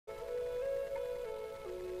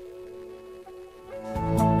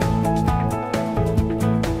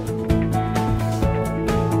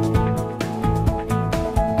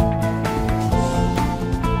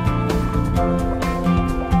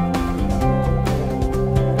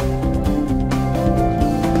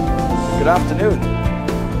afternoon.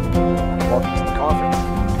 Welcome to the conference.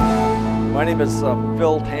 My name is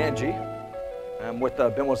Phil Tangie. I'm with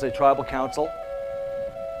the Bimose Tribal Council,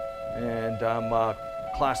 and I'm a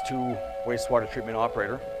Class 2 wastewater treatment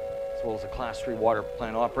operator, as well as a Class 3 water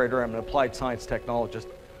plant operator. I'm an applied science technologist.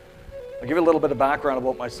 I'll give you a little bit of background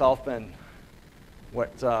about myself and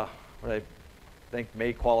what I think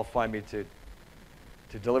may qualify me to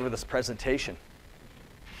deliver this presentation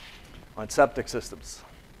on septic systems.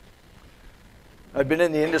 I've been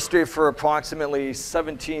in the industry for approximately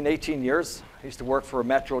 17, 18 years. I used to work for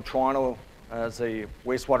Metro Toronto as a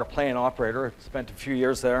wastewater plant operator. I spent a few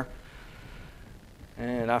years there.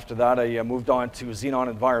 And after that, I moved on to Xenon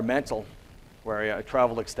Environmental, where I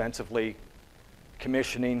traveled extensively,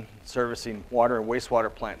 commissioning, servicing water and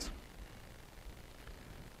wastewater plants.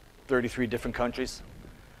 33 different countries.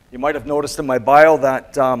 You might have noticed in my bio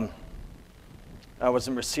that I was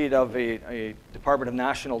in receipt of a Department of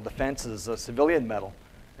National Defense's civilian medal,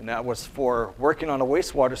 and that was for working on a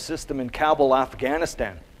wastewater system in Kabul,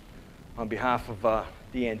 Afghanistan, on behalf of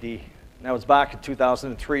DND. And that was back in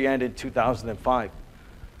 2003 and in 2005.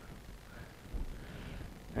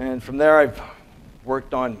 And from there, I've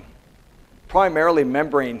worked on primarily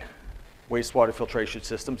membrane wastewater filtration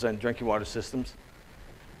systems and drinking water systems.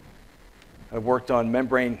 I've worked on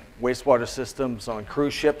membrane wastewater systems on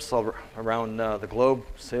cruise ships around the globe,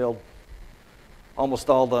 sailed almost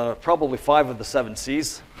probably 5 of the 7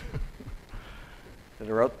 seas that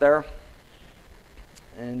are out there.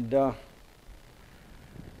 And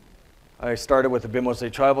I started with the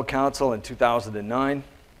Bimose Tribal Council in 2009.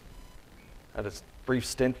 Had a brief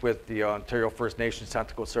stint with the Ontario First Nations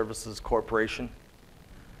Technical Services Corporation.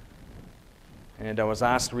 And I was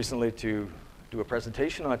asked recently to do a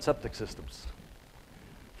presentation on septic systems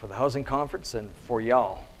for the housing conference and for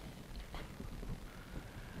y'all.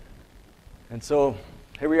 And so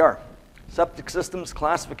here we are, septic systems,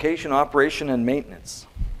 classification, operation, and maintenance.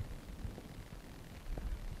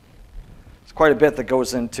 There's quite a bit that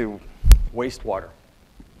goes into wastewater.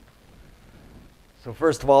 So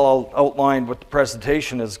first of all, I'll outline what the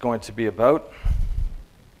presentation is going to be about.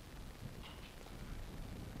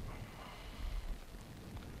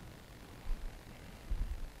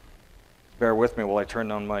 Bear with me while I turn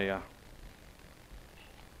on my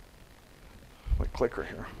clicker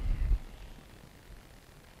here.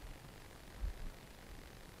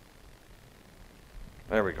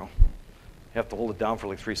 There we go. You have to hold it down for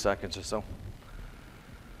like 3 seconds or so.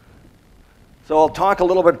 So I'll talk a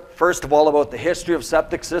little bit, first of all, about the history of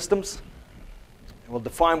septic systems. We'll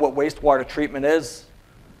define what wastewater treatment is,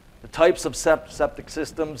 the types of septic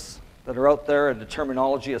systems that are out there, and the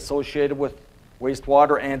terminology associated with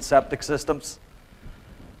wastewater and septic systems,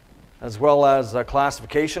 as well as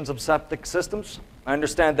classifications of septic systems. I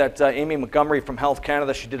understand that Amy Montgomery from Health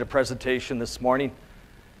Canada, she did a presentation this morning,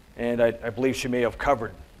 and I believe she may have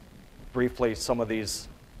covered briefly some of these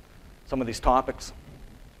topics.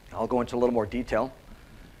 I'll go into a little more detail.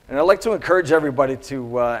 And I'd like to encourage everybody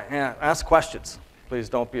to ask questions. Please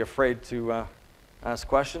don't be afraid to ask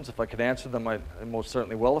questions. If I could answer them, I most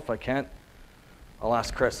certainly will. If I can't, I'll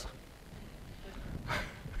ask Chris.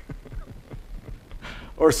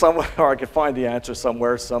 Or I could find the answer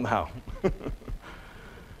somewhere, somehow.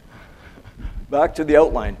 Back to the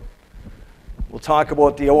outline. We'll talk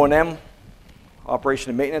about the O&M,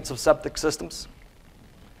 operation and maintenance of septic systems.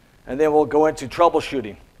 And then we'll go into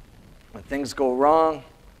troubleshooting, when things go wrong,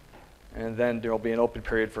 and then there will be an open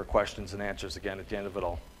period for questions and answers again at the end of it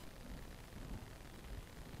all.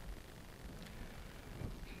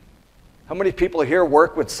 How many people here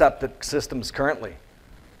work with septic systems currently?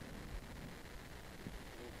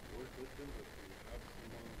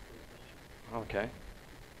 Okay.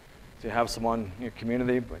 So you have someone in your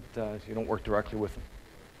community, but you don't work directly with them.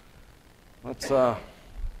 It's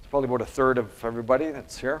probably about a third of everybody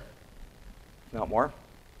that's here, not more.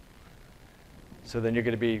 So then you're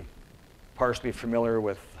going to be partially familiar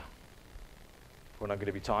with what I'm going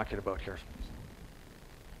to be talking about here.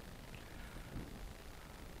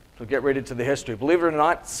 So get right into the history. Believe it or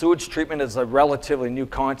not, sewage treatment is a relatively new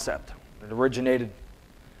concept. It originated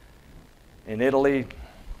in Italy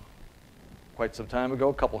quite some time ago,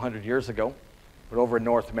 a couple hundred years ago. But over in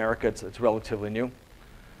North America, it's relatively new.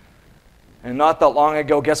 And not that long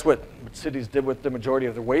ago, guess what cities did with the majority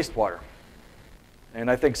of their wastewater?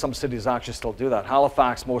 And I think some cities actually still do that.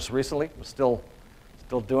 Halifax, most recently, was still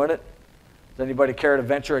doing it. Does anybody care to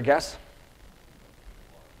venture a guess?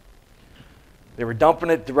 They were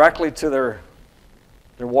dumping it directly to their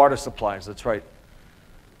water supplies. That's right.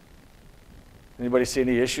 Anybody see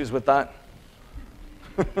any issues with that?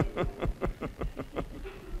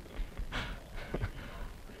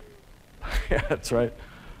 Yeah, that's right.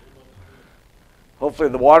 Hopefully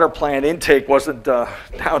the water plant intake wasn't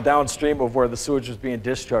downstream of where the sewage was being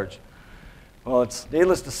discharged. Well, it's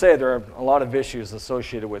needless to say there are a lot of issues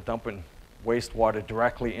associated with dumping wastewater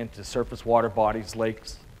directly into surface water bodies,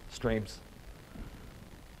 lakes, streams.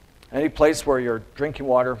 Any place where your drinking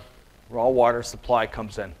water, raw water supply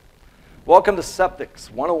comes in. Welcome to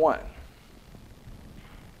Septics 101.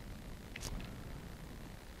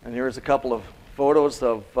 And here's a couple of photos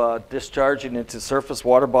of discharging into surface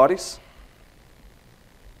water bodies.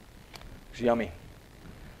 It's yummy.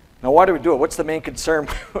 Now, why do we do it? What's the main concern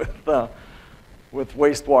with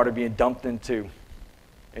wastewater being dumped into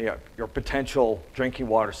your potential drinking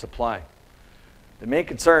water supply? The main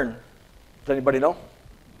concern, does anybody know?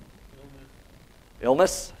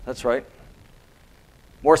 Illness, that's right.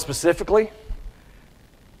 More specifically,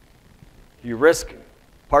 you risk,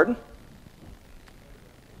 pardon?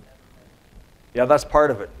 Yeah, that's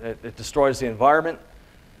part of it. It destroys the environment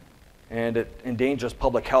and it endangers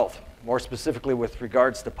public health. More specifically with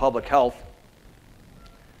regards to public health,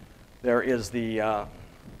 there is the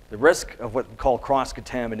risk of what we call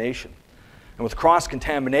cross-contamination. And with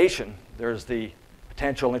cross-contamination, there's the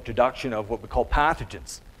potential introduction of what we call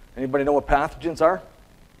pathogens. Anybody know what pathogens are?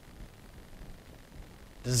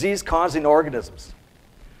 Disease-causing organisms.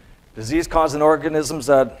 Disease-causing organisms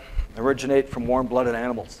that originate from warm-blooded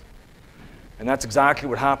animals. And that's exactly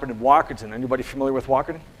what happened in Walkerton. Anybody familiar with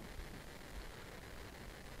Walkerton?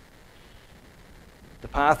 The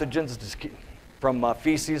pathogens from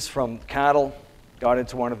feces from cattle got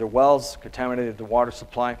into one of their wells, contaminated the water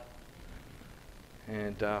supply,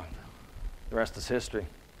 and the rest is history.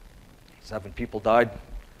 7 people died, a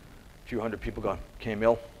few hundred people became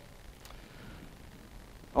ill.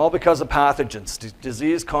 All because of pathogens,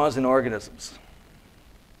 disease-causing organisms.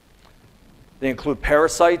 They include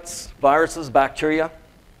parasites, viruses, bacteria,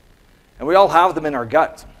 and we all have them in our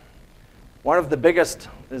gut. One of the biggest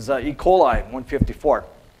is E. coli 154.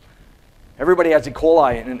 Everybody has E.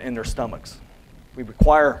 coli in their stomachs. We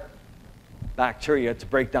require bacteria to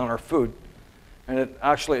break down our food, and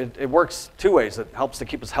it works 2 ways. It helps to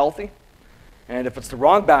keep us healthy, and if it's the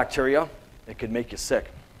wrong bacteria, it can make you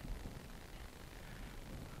sick.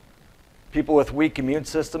 People with weak immune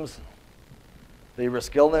systems, they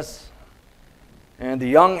risk illness, and the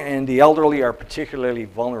young and the elderly are particularly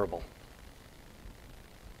vulnerable.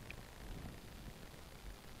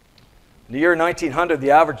 In the year 1900,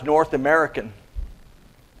 the average North American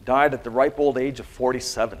died at the ripe old age of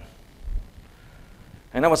 47.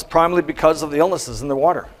 And that was primarily because of the illnesses in the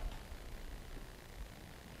water.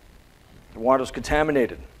 The water was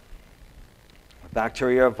contaminated with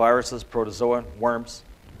bacteria, viruses, protozoa, worms.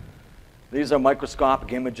 These are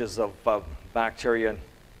microscopic images of bacteria.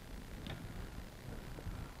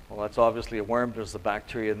 Well, that's obviously a worm. There's the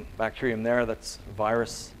bacterium there. That's a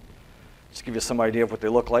virus. Just to give you some idea of what they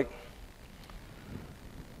look like.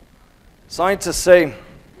 Scientists say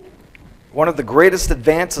one of the greatest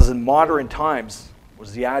advances in modern times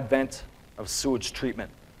was the advent of sewage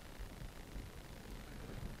treatment.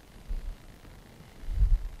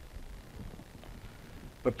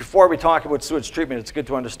 But before we talk about sewage treatment, it's good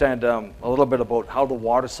to understand a little bit about how the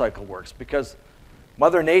water cycle works, because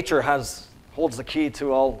Mother Nature holds the key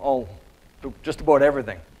to just about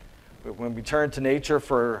everything. When we turn to nature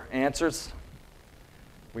for answers,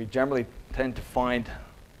 we generally tend to find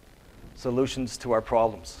solutions to our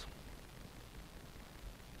problems.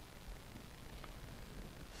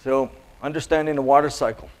 So, understanding the water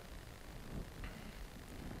cycle.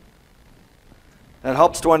 That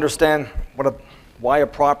helps to understand why a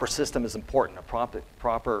proper system is important, a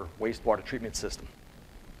proper wastewater treatment system.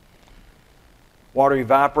 Water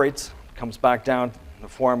evaporates, comes back down in the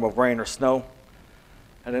form of rain or snow,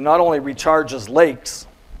 and it not only recharges lakes,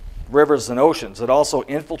 rivers, and oceans, it also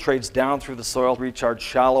infiltrates down through the soil to recharge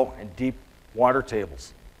shallow and deep water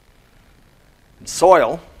tables. And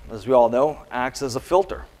soil, as we all know, acts as a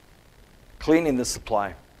filter, cleaning the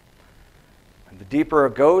supply. And the deeper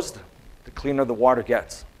it goes, the cleaner the water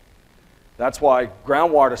gets. That's why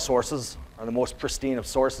groundwater sources are the most pristine of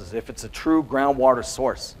sources, if it's a true groundwater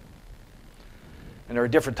source. And there are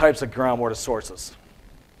different types of groundwater sources.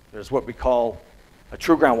 There's what we call a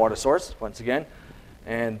true groundwater source, once again,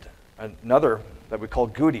 and another that we call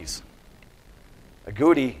goodies. A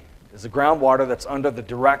goodie is a groundwater that's under the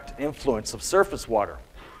direct influence of surface water.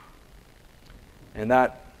 And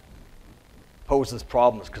that poses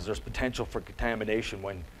problems because there's potential for contamination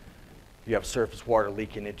when you have surface water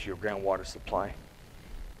leaking into your groundwater supply.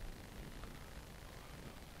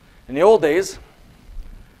 In the old days,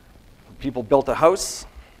 when people built a house,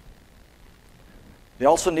 they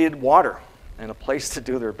also needed water and a place to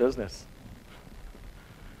do their business.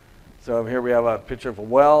 So here we have a picture of a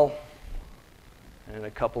well and a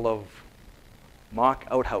couple of mock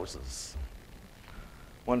outhouses.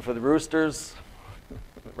 One for the roosters,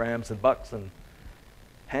 rams and bucks, and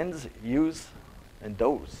hens, ewes, and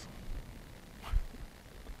does.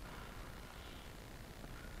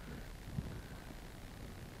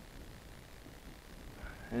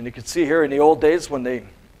 And you can see here in the old days when they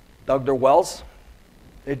dug their wells,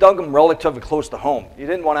 they dug them relatively close to home. You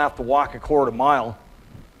didn't want to have to walk a quarter mile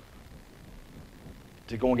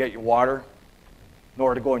to go and get your water,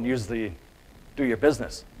 nor to go and do your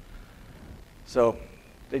business. So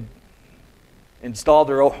they installed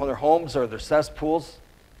their homes or their cesspools,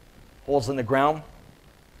 holes in the ground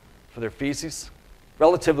for their feces,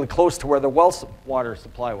 relatively close to where the water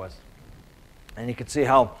supply was. And you can see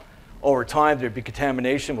how over time there'd be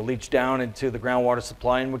contamination, would leach down into the groundwater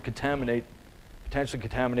supply and would potentially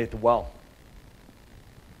contaminate the well.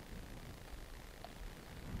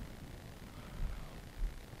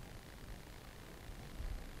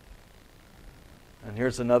 And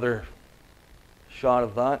here's another shot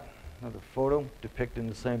of that, another photo depicting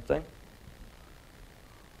the same thing.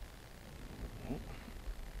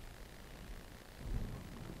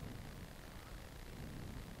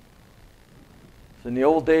 So in the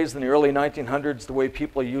old days, in the early 1900s, the way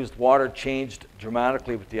people used water changed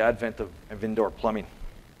dramatically with the advent of indoor plumbing.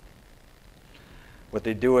 What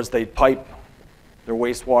they do is they pipe their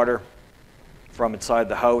wastewater from inside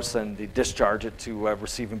the house and they discharge it to a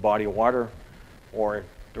receiving body of water or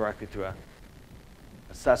directly to a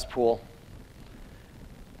cesspool.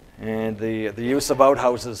 And the use of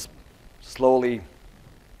outhouses slowly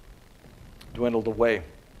dwindled away,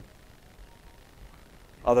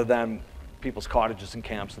 other than people's cottages and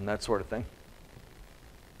camps and that sort of thing.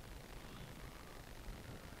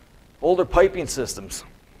 Older piping systems.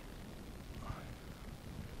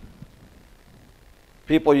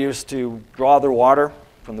 People used to draw their water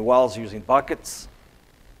from the wells using buckets,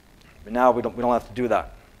 but now we don't have to do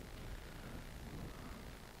that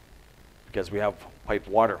because we have piped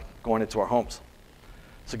water going into our homes.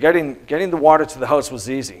 So getting the water to the house was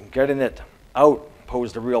easy. Getting it out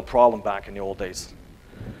posed a real problem back in the old days.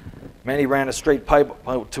 Many ran a straight pipe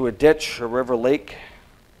out to a ditch, a river, lake,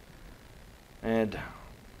 and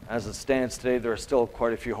as it stands today, there are still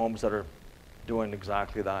quite a few homes that are doing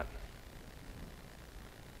exactly that.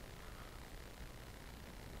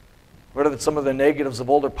 What are some of the negatives of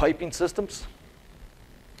older piping systems?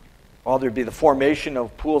 Well, there'd be the formation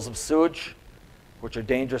of pools of sewage, which are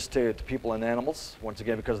dangerous to people and animals, once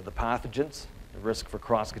again because of the pathogens, the risk for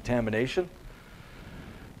cross-contamination.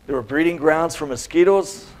 There were breeding grounds for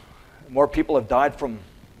mosquitoes. More people have died from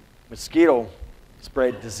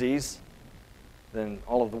mosquito-sprayed disease than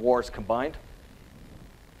all of the wars combined.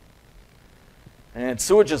 And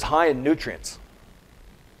sewage is high in nutrients.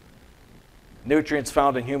 Nutrients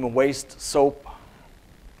found in human waste, soap,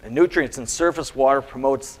 and nutrients in surface water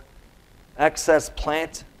promotes excess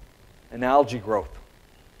plant and algae growth.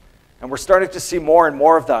 And we're starting to see more and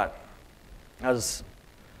more of that as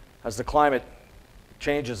the climate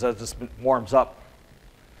changes, as this warms up.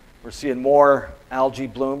 We're seeing more algae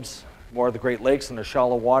blooms, more of the Great Lakes and the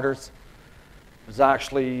shallow waters. There's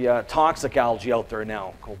actually toxic algae out there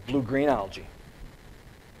now called blue-green algae.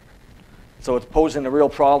 So it's posing a real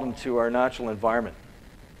problem to our natural environment.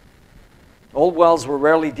 Old wells were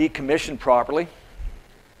rarely decommissioned properly,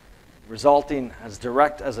 resulting as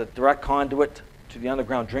a direct conduit to the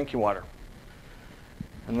underground drinking water.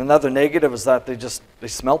 And another negative is that they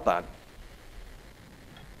smelt bad.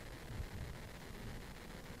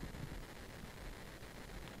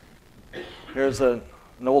 Here's an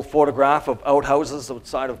old photograph of outhouses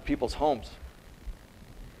outside of people's homes.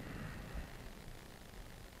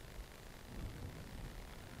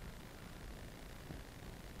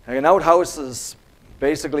 An outhouse is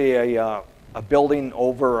basically a building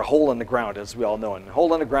over a hole in the ground, as we all know. And a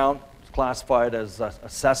hole in the ground is classified as a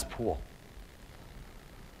cesspool.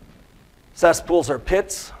 Cesspools are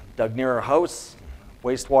pits dug near a house.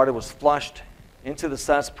 Wastewater was flushed into the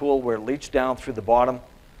cesspool where it leached down through the bottom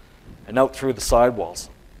and out through the sidewalls.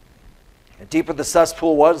 The deeper the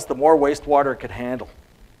cesspool was, the more wastewater it could handle.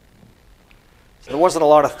 So there wasn't a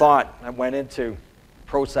lot of thought that went into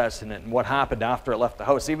processing it and what happened after it left the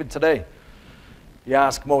house. Even today, you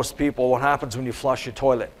ask most people what happens when you flush your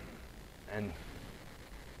toilet, and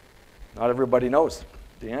not everybody knows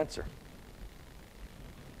the answer.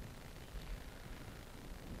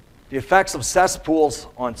 The effects of cesspools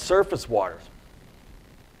on surface waters.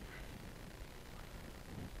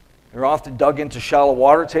 They're often dug into shallow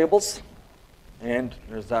water tables, and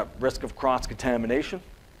there's that risk of cross-contamination.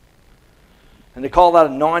 And they call that a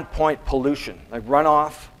non-point pollution, like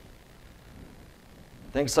runoff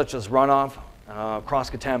Things such as runoff,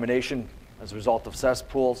 cross-contamination as a result of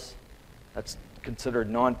cesspools, that's considered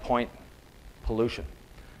non-point pollution.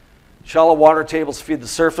 Shallow water tables feed the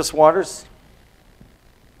surface waters.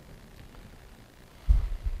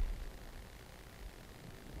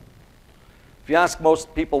 If you ask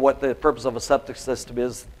most people what the purpose of a septic system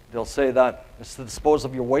is, they'll say that it's to dispose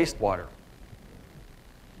of your wastewater.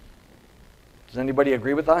 Does anybody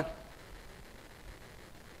agree with that?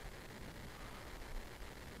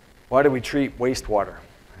 Why do we treat wastewater?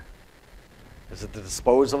 Is it to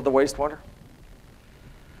dispose of the wastewater?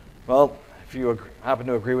 Well, if you happen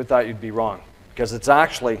to agree with that, you'd be wrong. Because it's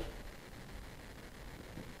actually,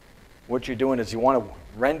 what you're doing is you want to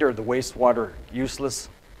render the wastewater useless,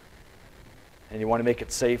 and you want to make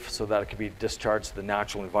it safe so that it can be discharged to the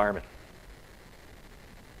natural environment.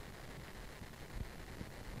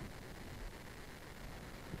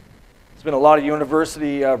 There's been a lot of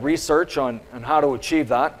university research on how to achieve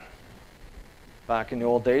that. Back in the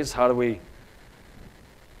old days, how do we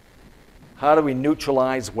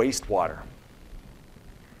neutralize wastewater?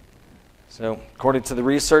 So, according to the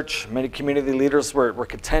research, many community leaders were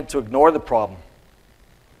content to ignore the problem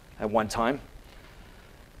at one time.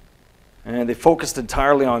 And they focused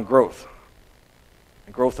entirely on growth.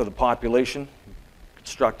 The growth of the population,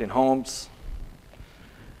 constructing homes.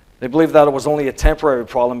 They believed that it was only a temporary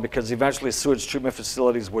problem because eventually sewage treatment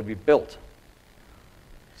facilities would be built.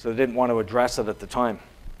 So they didn't want to address it at the time.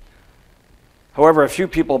 However, a few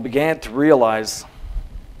people began to realize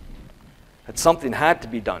that something had to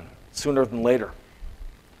be done sooner than later.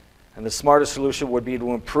 And the smarter solution would be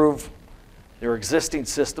to improve their existing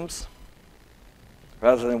systems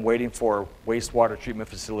rather than waiting for wastewater treatment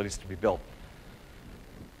facilities to be built.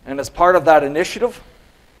 And as part of that initiative,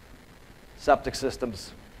 septic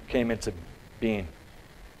systems came into being.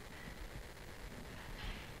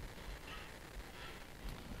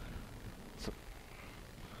 So,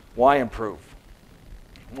 why improve?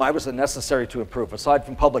 Why was it necessary to improve? Aside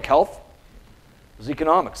from public health, it was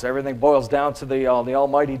economics. Everything boils down to the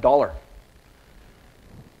almighty dollar.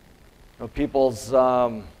 You know, people's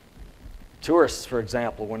tourists, for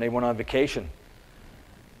example, when they went on vacation,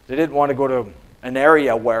 they didn't want to go to an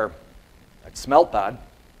area where it smelled bad.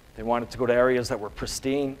 They wanted to go to areas that were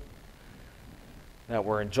pristine, that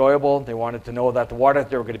were enjoyable. They wanted to know that the water that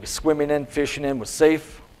they were going to be swimming in, fishing in, was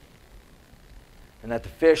safe, and that the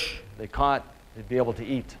fish they caught, they'd be able to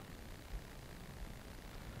eat.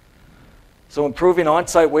 So improving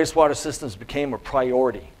on-site wastewater systems became a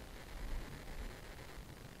priority.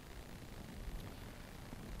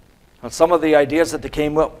 Now, some of the ideas that they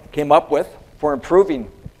came up with for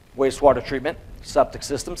improving wastewater treatment, septic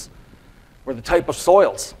systems, were the type of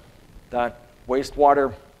soils that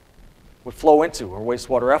wastewater would flow into, or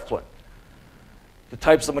wastewater effluent. The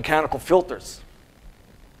types of mechanical filters,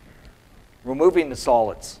 removing the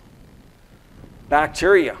solids.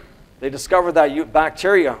 Bacteria. They discovered that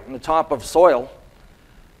bacteria on the top of soil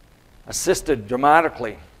assisted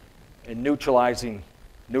dramatically in neutralizing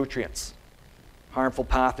nutrients, harmful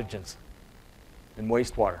pathogens in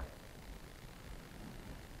wastewater.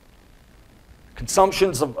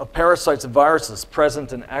 Consumptions of parasites and viruses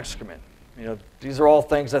present in excrement. You know, these are all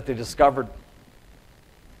things that they discovered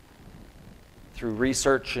through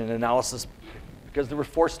research and analysis because they were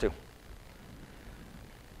forced to.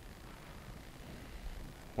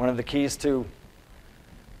 One of the keys to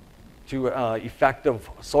effective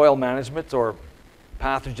soil management or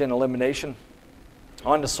pathogen elimination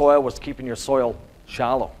on the soil was keeping your soil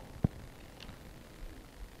shallow.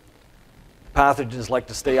 Pathogens like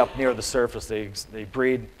to stay up near the surface. They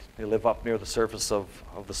breed, they live up near the surface of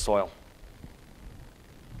the soil.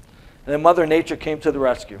 And then Mother Nature came to the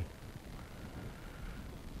rescue.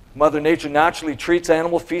 Mother Nature naturally treats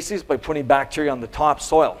animal feces by putting bacteria on the top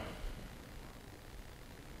soil.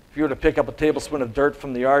 If you were to pick up a tablespoon of dirt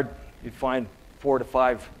from the yard, you'd find 4 to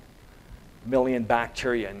 5 million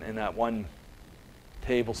bacteria in that one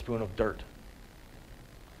tablespoon of dirt.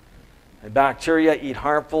 And bacteria eat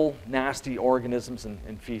harmful, nasty organisms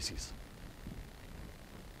and feces.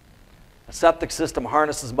 A septic system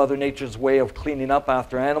harnesses Mother Nature's way of cleaning up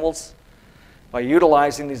after animals by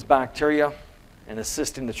utilizing these bacteria and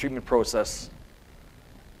assisting the treatment process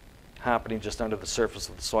happening just under the surface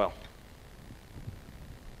of the soil.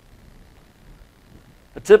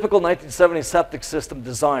 A typical 1970s septic system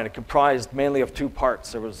design, it comprised mainly of two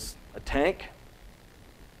parts. There was a tank,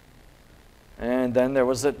 and then there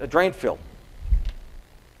was a drain field.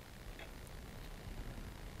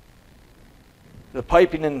 The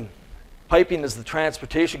piping is the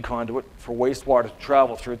transportation conduit for wastewater to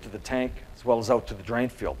travel through to the tank as well as out to the drain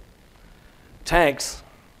field. Tanks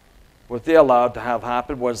what they allowed to have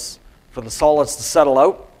happen was for the solids to settle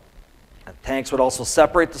out. And tanks would also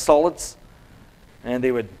separate the solids, and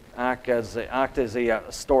they would act as a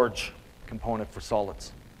storage component for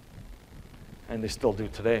solids. And they still do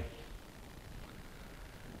today.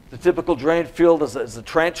 The typical drain field is a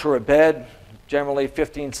trench or a bed, generally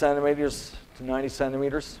 15 centimeters to 90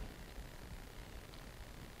 centimeters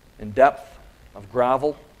in depth of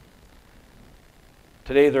gravel.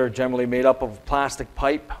 Today they're generally made up of plastic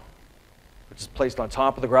pipe, which is placed on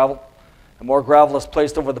top of the gravel. And more gravel is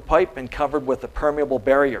placed over the pipe and covered with a permeable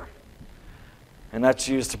barrier. And that's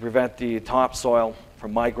used to prevent the topsoil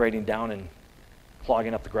from migrating down and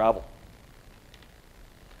clogging up the gravel.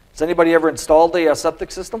 Has anybody ever installed a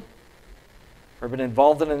septic system? Or been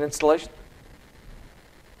involved in an installation?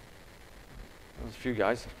 There's a few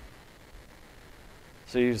guys.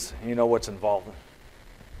 So you know what's involved.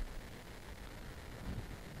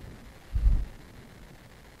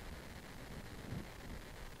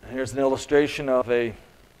 And here's an illustration of an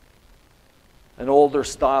older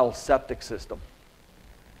style septic system.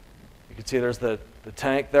 You can see there's the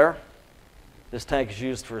tank there. This tank is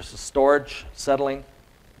used for storage, settling.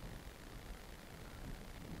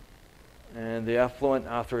 And the effluent,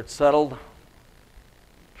 after it's settled,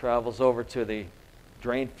 travels over to the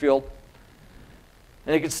drain field.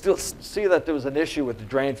 And you can still see that there was an issue with the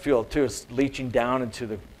drain field too. It's leaching down into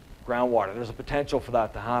the groundwater. There's a potential for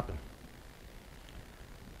that to happen.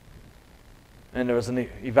 And there was an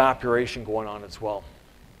evaporation going on as well.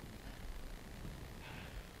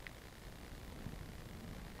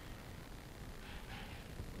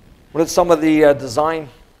 What are some of the design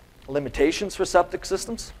limitations for septic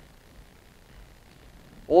systems?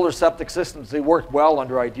 Older septic systems, they worked well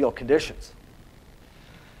under ideal conditions.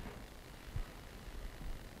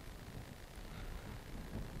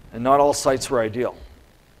 And not all sites were ideal.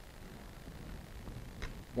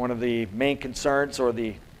 One of the main concerns or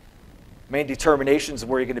the main determinations of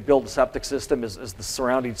where you're going to build a septic system is the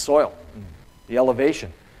surrounding soil, the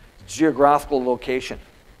elevation, the geographical location.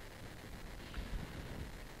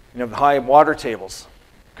 The high water tables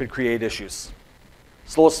could create issues.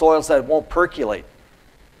 Slow soils that won't percolate.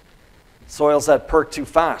 Soils that perk too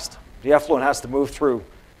fast. The effluent has to move through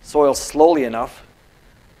soil slowly enough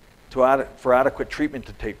for adequate treatment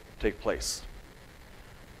to take place,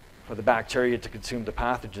 for the bacteria to consume the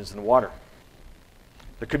pathogens in the water.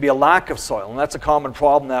 There could be a lack of soil, and that's a common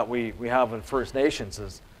problem that we have in First Nations.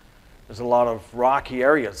 Is there's a lot of rocky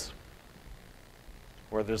areas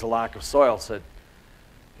where there's a lack of soil, so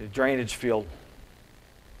the drainage field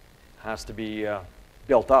has to be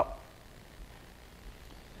built up.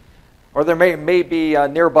 Or there may be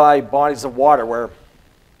nearby bodies of water where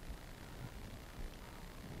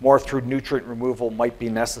more through nutrient removal might be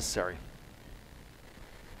necessary.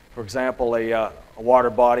 For example, a water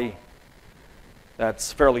body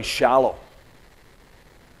that's fairly shallow.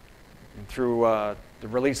 And through the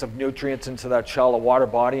release of nutrients into that shallow water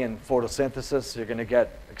body and photosynthesis, you're going to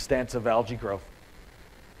get extensive algae growth.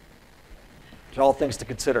 So all things to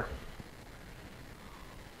consider.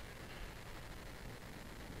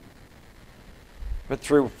 But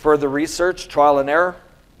through further research, trial and error,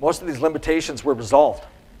 most of these limitations were resolved.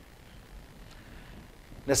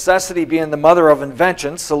 Necessity being the mother of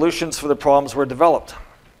invention, solutions for the problems were developed.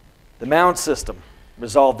 The mound system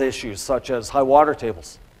resolved issues such as high water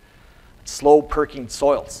tables, slow perking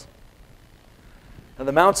soils. And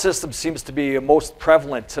the mound system seems to be most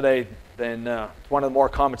prevalent today than one of the more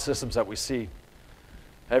common systems that we see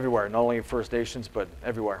everywhere, not only in First Nations, but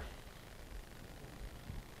everywhere.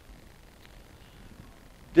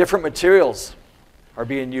 Different materials are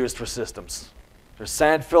being used for systems. There's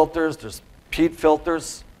sand filters, there's peat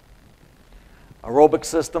filters, aerobic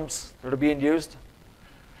systems that are being used.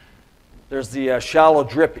 There's the shallow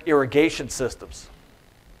drip irrigation systems.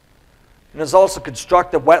 And there's also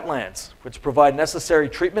constructed wetlands, which provide necessary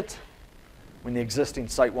treatment when the existing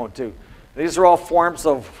site won't do. These are all forms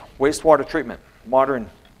of wastewater treatment, modern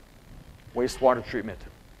wastewater treatment,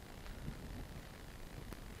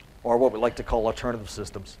 or what we like to call alternative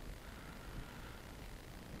systems.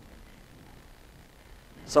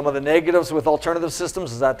 Some of the negatives with alternative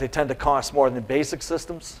systems is that they tend to cost more than basic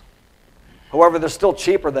systems. However, they're still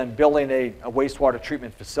cheaper than building a wastewater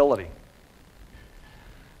treatment facility.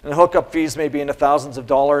 And the hookup fees may be in the thousands of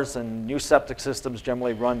dollars, and new septic systems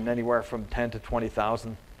generally run anywhere from $10,000 to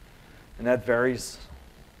 $20,000, and that varies.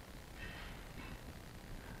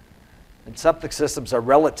 And septic systems are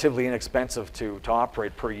relatively inexpensive to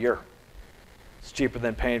operate per year. It's cheaper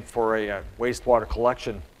than paying for a wastewater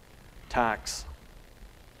collection tax.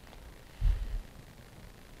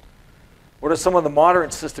 What are some of the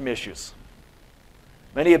modern system issues?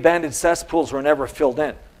 Many abandoned cesspools were never filled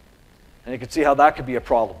in. And you can see how that could be a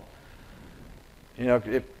problem. You know,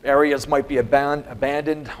 if areas might be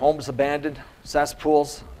abandoned, homes abandoned,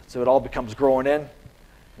 cesspools, so it all becomes growing in.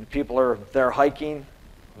 And people are there hiking,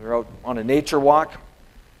 they're out on a nature walk.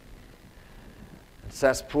 The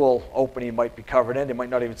cesspool opening might be covered in, they might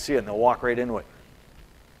not even see it, and they'll walk right into it.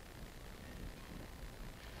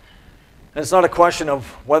 And it's not a question of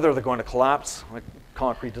whether they're going to collapse. Like,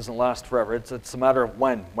 concrete doesn't last forever. It's a matter of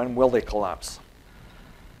when. When will they collapse?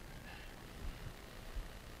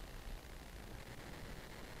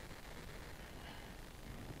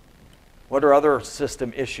 What are other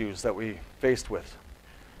system issues that we faced with?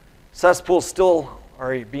 Cesspools still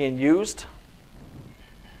are being used,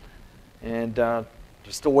 and they're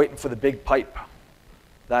still waiting for the big pipe,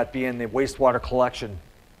 that being the wastewater collection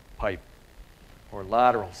pipe or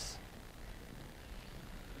laterals.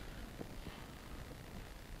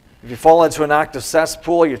 If you fall into an active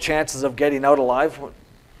cesspool, your chances of getting out alive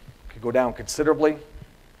could go down considerably.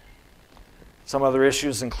 Some other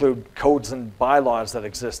issues include codes and bylaws that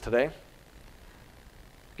exist today,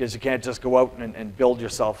 because you can't just go out and build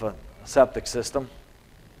yourself a septic system.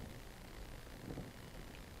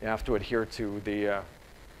 You have to adhere to the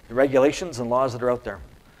regulations and laws that are out there.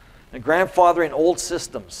 And grandfathering old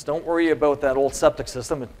systems. Don't worry about that old septic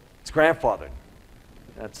system. It's grandfathered.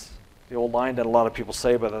 That's the old line that a lot of people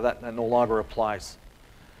say, but that no longer applies.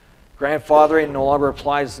 Grandfathering no longer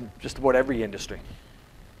applies in just about every industry.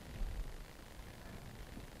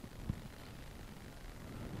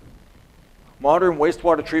 Modern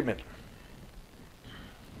wastewater treatment.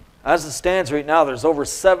 As it stands right now, there's over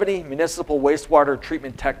 70 municipal wastewater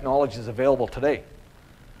treatment technologies available today.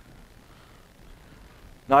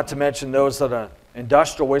 Not to mention those that are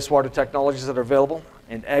industrial wastewater technologies that are available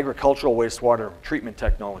and agricultural wastewater treatment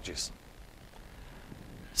technologies.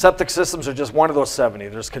 Septic systems are just one of those 70.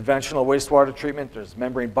 There's conventional wastewater treatment, there's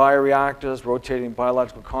membrane bioreactors, rotating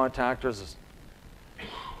biological contactors.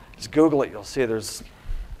 Just Google it, you'll see there's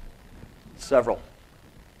several.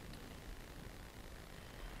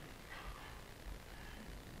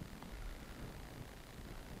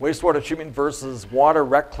 Wastewater treatment versus water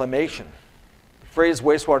reclamation. The phrase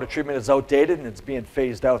wastewater treatment is outdated and it's being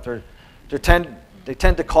phased out. They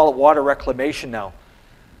tend to call it water reclamation now.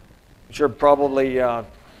 I'm sure probably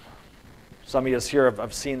some of us here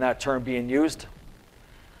have seen that term being used,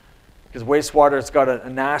 because wastewater has got a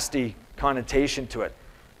nasty connotation to it.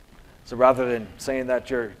 So rather than saying that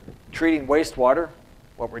you're treating wastewater,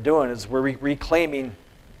 what we're doing is we're reclaiming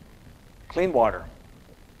clean water.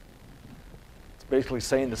 It's basically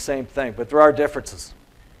saying the same thing, but there are differences.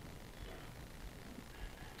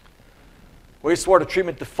 Wastewater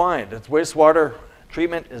treatment defined. Wastewater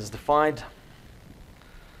treatment is defined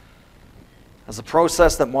as a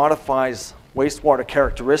process that modifies wastewater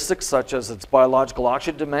characteristics such as its biological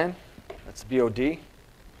oxygen demand, that's BOD.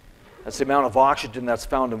 That's the amount of oxygen that's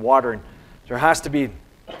found in water. And there has to be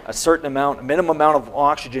a certain amount, a minimum amount of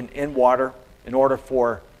oxygen in water in order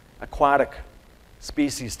for aquatic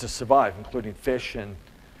species to survive, including fish and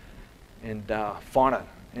fauna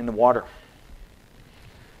in the water.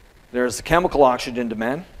 There's the chemical oxygen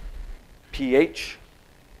demand, pH,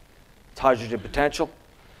 it's hydrogen potential.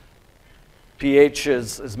 pH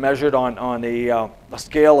is measured on a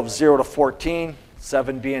scale of 0 to 14,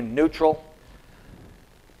 7 being neutral.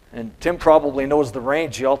 And Tim probably knows the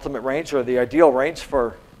range, the ultimate range or the ideal range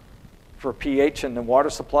for pH in the water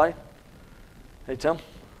supply. Hey, Tim?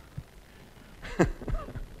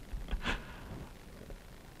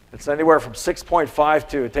 It's anywhere from 6.5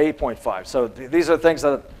 to 8.5. So these are things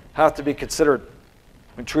that have to be considered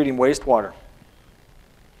when treating wastewater.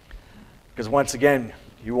 Because once again,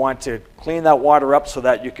 you want to clean that water up so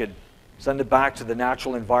that you could send it back to the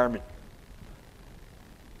natural environment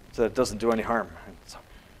so that it doesn't do any harm.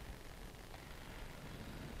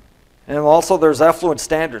 And also there's effluent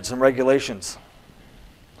standards and regulations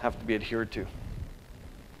have to be adhered to.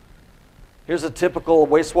 Here's a typical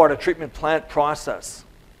wastewater treatment plant process.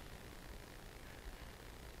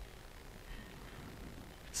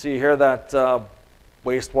 See here that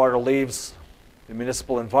wastewater leaves the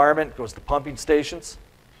municipal environment, goes to pumping stations,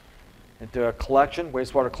 into a collection,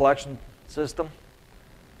 wastewater collection system,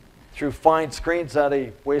 through fine screens at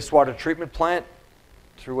a wastewater treatment plant,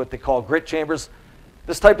 through what they call grit chambers.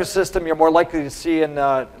 This type of system you're more likely to see in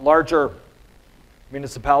larger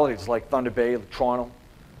municipalities like Thunder Bay, Toronto.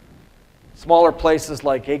 Smaller places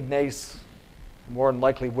like Ignace more than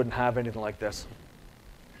likely wouldn't have anything like this.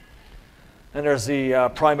 And there's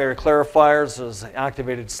the primary clarifiers, there's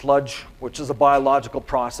activated sludge, which is a biological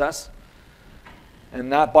process.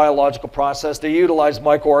 And that biological process, they utilize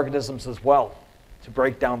microorganisms as well. to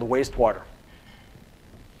break down the wastewater.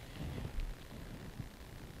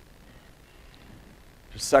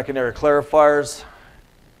 There's secondary clarifiers,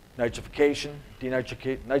 nitrification,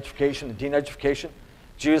 nitrification and denitrification.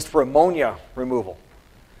 It's used for ammonia removal,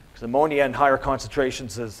 because ammonia in higher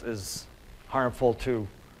concentrations is harmful to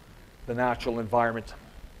the natural environment.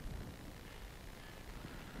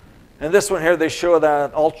 And this one here, they show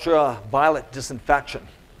that ultraviolet disinfection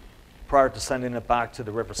prior to sending it back to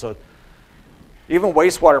the river. So even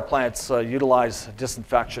wastewater plants utilize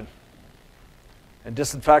disinfection. And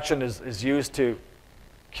disinfection is used to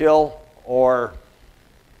kill or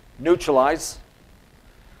neutralize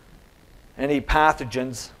any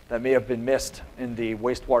pathogens that may have been missed in the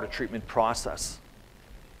wastewater treatment process.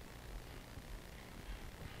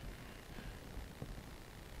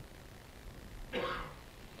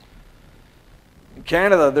 In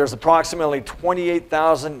Canada, there's approximately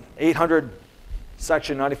 28,800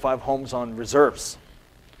 Section 95 homes on reserves.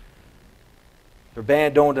 They're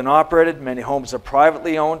band owned and operated. Many homes are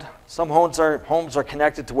privately owned. Some homes are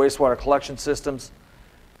connected to wastewater collection systems,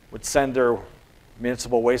 which send their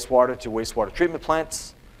municipal wastewater to wastewater treatment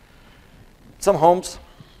plants. Some homes,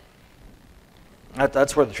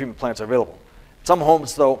 that's where the treatment plants are available. Some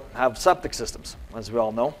homes, though, have septic systems, as we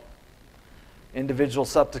all know. Individual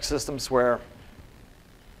septic systems where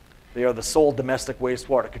they are the sole domestic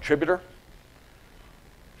wastewater contributor.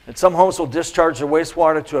 And some homes will discharge their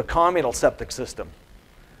wastewater to a communal septic system,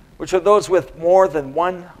 which are those with more than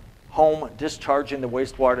one home discharging the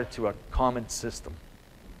wastewater to a common system.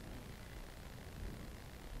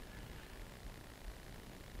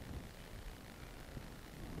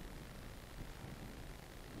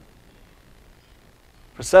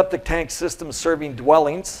 For septic tank systems serving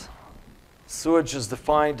dwellings, sewage is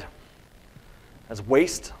defined as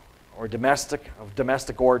waste or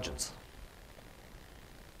domestic origins,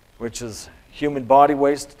 which is human body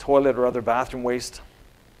waste, toilet or other bathroom waste,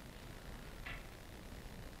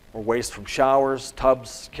 or waste from showers,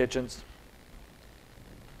 tubs, kitchens.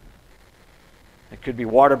 It could be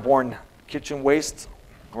waterborne kitchen waste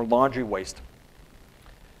or laundry waste.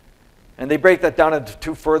 And they break that down into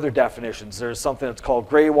two further definitions. There's something that's called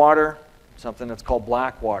gray water, something that's called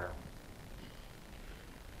black water.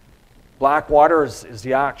 Black water is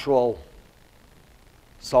the actual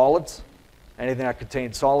solids. Anything that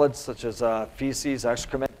contains solids, such as feces,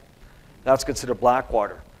 excrement, that's considered black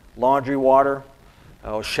water. Laundry water,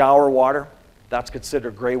 shower water, that's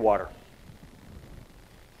considered gray water.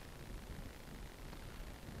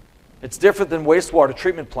 It's different than wastewater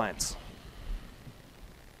treatment plants.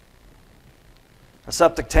 A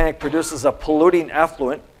septic tank produces a polluting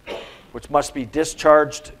effluent, which must be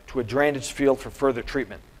discharged to a drainage field for further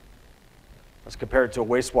treatment, as compared to a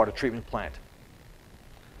wastewater treatment plant.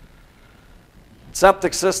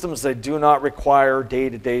 Septic systems, they do not require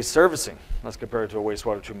day-to-day servicing, as compared to a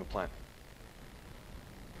wastewater treatment plant.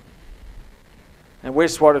 And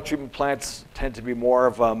wastewater treatment plants tend to be more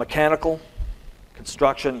of a mechanical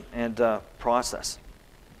construction and process.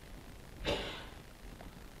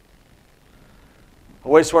 A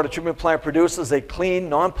wastewater treatment plant produces a clean,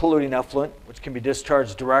 non-polluting effluent, which can be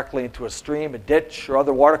discharged directly into a stream, a ditch, or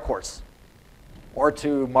other watercourse, or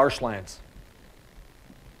to marshlands.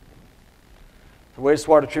 The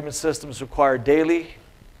wastewater treatment systems require daily,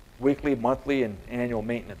 weekly, monthly, and annual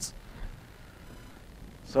maintenance.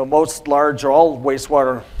 So most large, or all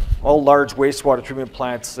large wastewater treatment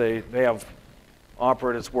plants, they have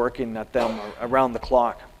operatives working at them around the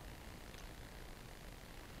clock.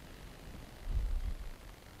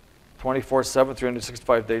 24/7,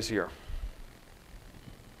 365 days a year.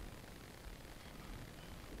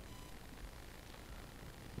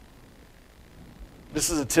 This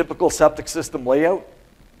is a typical septic system layout.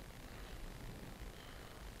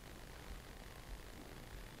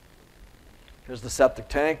 Here's the septic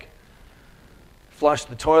tank. Flush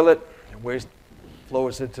the toilet, and waste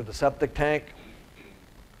flows into the septic tank,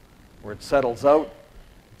 where it settles out,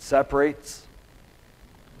 it separates.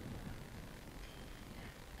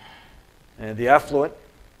 And the effluent,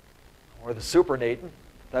 or the supernatant,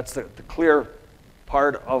 that's the clear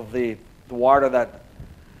part of the water that,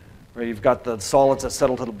 where you've got the solids that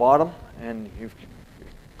settle to the bottom, and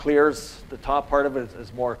clears, the top part of it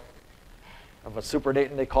is more of a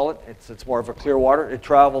supernatant, they call it. It's more of a clear water. It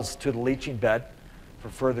travels to the leaching bed for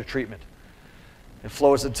further treatment. It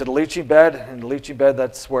flows into the leaching bed, and the leaching bed,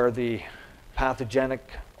 that's where the pathogenic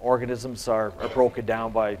organisms are broken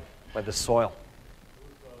down by the soil.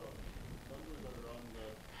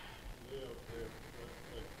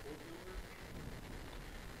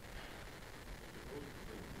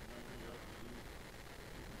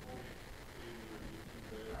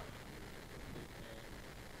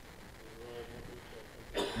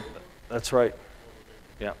 That's right.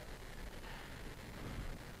 Yeah.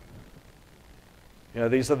 You know,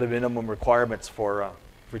 these are the minimum requirements for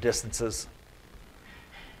distances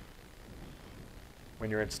when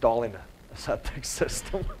you're installing a septic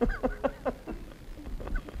system.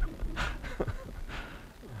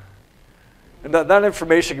 And that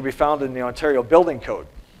information can be found in the Ontario Building Code,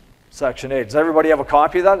 Section 8. Does everybody have a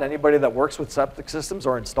copy of that? Anybody that works with septic systems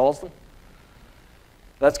or installs them?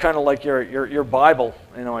 That's kind of like your Bible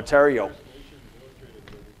in Ontario.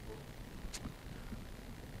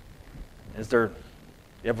 You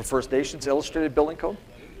have a First Nations illustrated building code?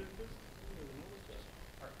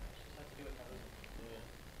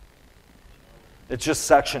 It's just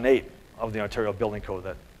Section 8 of the Ontario Building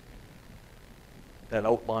Code that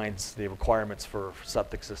outlines the requirements for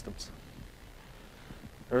septic systems.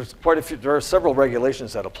 There are several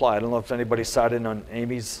regulations that apply. I don't know if anybody sat in on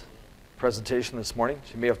Amy's presentation this morning.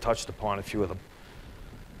 She may have touched upon a few of them.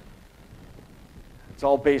 It's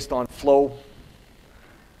all based on flow,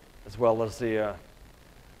 as well as the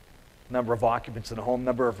number of occupants in a home,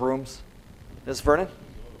 number of rooms. Yes, Vernon?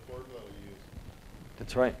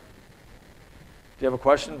 That's right. Do you have a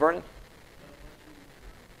question, Vernon?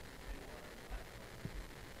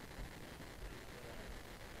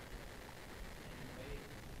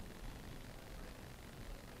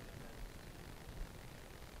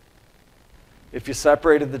 If you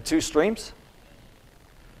separated the two streams?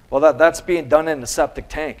 Well, that's being done in the septic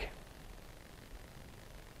tank.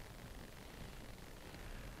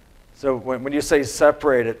 So when you say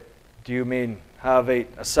separate it, do you mean have a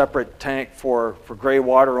separate tank for gray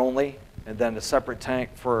water only, and then a separate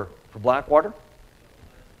tank for black water?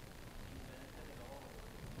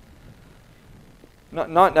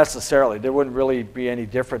 Not necessarily. There wouldn't really be any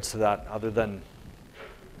difference to that, other than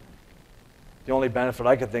the only benefit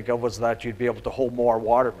I could think of was that you'd be able to hold more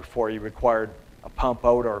water before you required a pump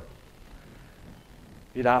out, or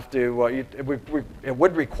you'd have to, it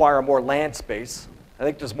would require more land space. I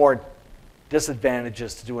think there's more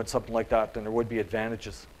disadvantages to doing something like that than there would be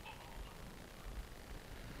advantages.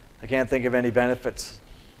 I can't think of any benefits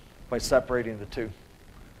by separating the two.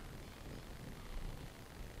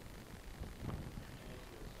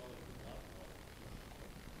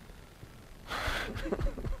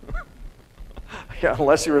 Yeah,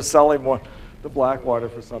 unless you were selling the black water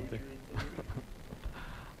for something.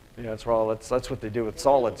 Yeah, that's what they do with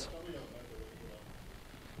solids.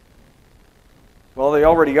 Well, they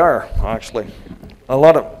already are, actually. A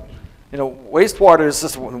lot of, wastewater is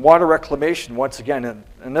just water reclamation once again,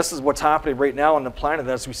 and this is what's happening right now on the planet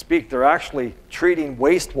as we speak. They're actually treating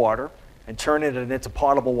wastewater and turning it into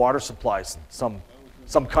potable water supplies in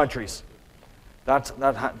some countries. That's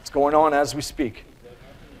going on as we speak.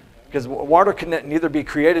 Because water can neither be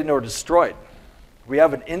created nor destroyed. We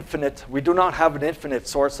do not have an infinite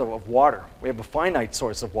source of water. We have a finite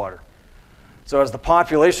source of water. So as the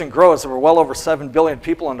population grows, and we're well over 7 billion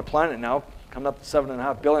people on the planet now, coming up to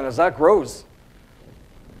 7.5 billion, as that grows,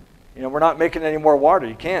 we're not making any more water.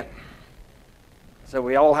 You can't. So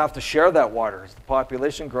we all have to share that water as the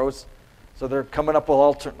population grows. So they're coming up with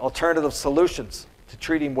alternative solutions to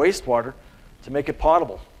treating wastewater to make it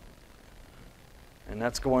potable. And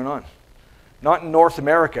that's going on. Not in North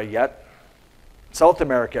America yet. South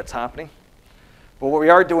America it's happening. But what we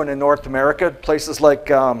are doing in North America, places like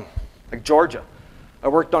Georgia. I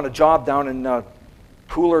worked on a job down in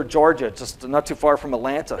Pooler, Georgia, just not too far from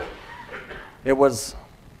Atlanta. It was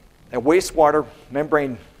a wastewater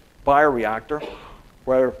membrane bioreactor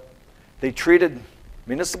where they treated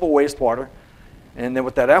municipal wastewater, and then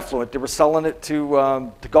with that effluent, they were selling it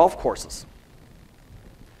to golf courses.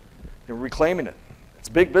 They were reclaiming it. It's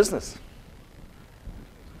big business.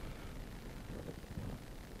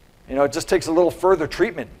 It just takes a little further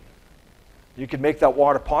treatment. You can make that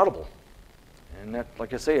water potable. And that,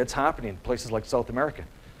 like I say, it's happening in places like South America.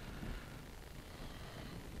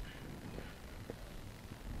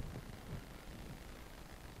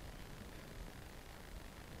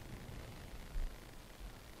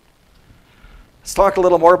 Let's talk a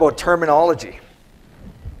little more about terminology.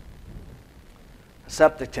 A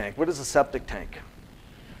septic tank. What is a septic tank?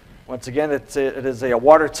 Once again, it is a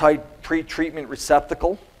watertight pre-treatment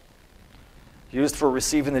receptacle used for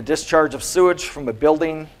receiving the discharge of sewage from a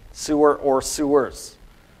building, sewer, or sewers.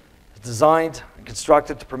 It's designed and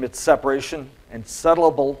constructed to permit separation and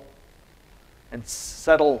settleability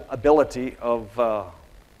of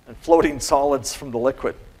and floating solids from the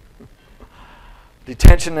liquid.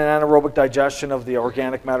 Detention and anaerobic digestion of the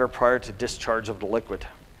organic matter prior to discharge of the liquid.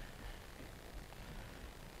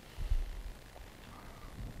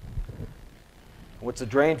 What's a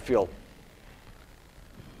drain field?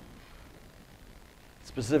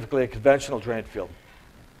 specifically a conventional drain field.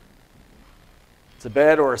 It's a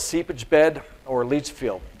bed or a seepage bed or a leach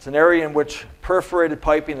field. It's an area in which perforated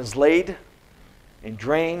piping is laid in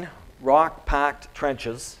drain, rock-packed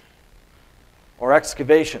trenches or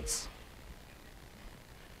excavations.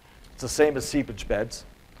 It's the same as seepage beds.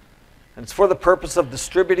 And it's for the purpose of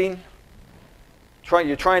distributing,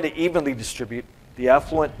 you're trying to evenly distribute the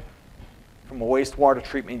effluent from a wastewater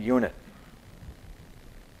treatment unit.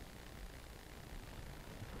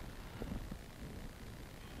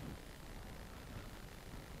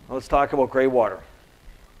 Let's talk about gray water.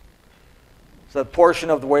 It's that portion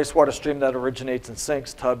of the wastewater stream that originates in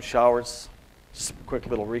sinks, tubs, showers. Just a quick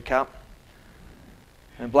little recap.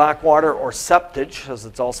 And black water, or septage, as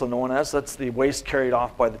it's also known as, that's the waste carried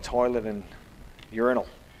off by the toilet and urinal.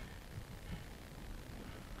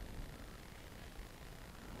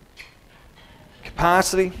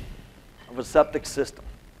 Capacity of a septic system.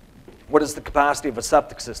 What is the capacity of a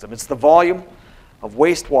septic system? It's the volume of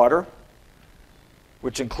wastewater,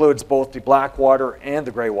 which includes both the black water and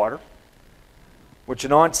the gray water, which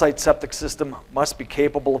an on-site septic system must be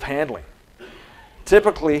capable of handling.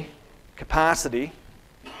 Typically, capacity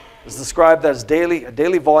is described as a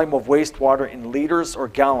daily volume of wastewater in liters or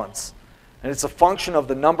gallons, and it's a function of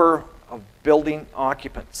the number of building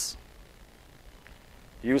occupants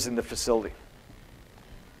using the facility.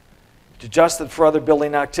 It's adjusted for other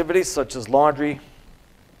building activities such as laundry,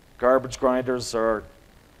 garbage grinders, or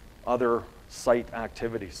other site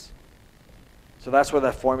activities. So that's where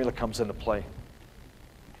that formula comes into play.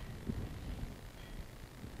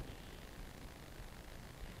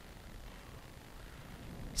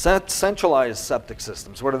 Centralized septic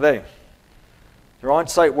systems, what are they? They're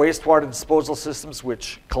on-site wastewater disposal systems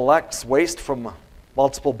which collects waste from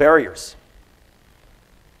multiple barriers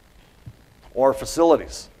or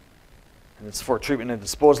facilities. And it's for treatment and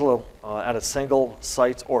disposal at a single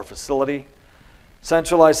site or facility.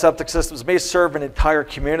 Centralized septic systems may serve an entire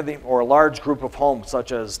community or a large group of homes,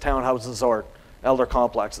 such as townhouses or elder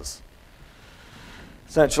complexes.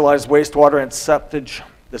 Centralized wastewater and septage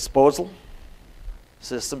disposal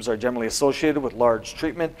systems are generally associated with large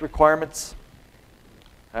treatment requirements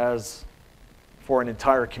as for an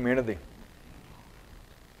entire community.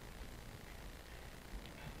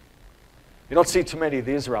 You don't see too many of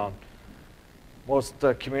these around. Most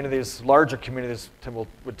communities, larger communities,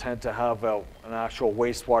 would tend to have an actual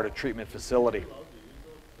wastewater treatment facility.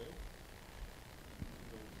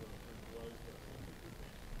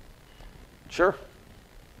 Sure.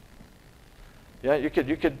 Yeah, you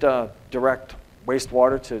could direct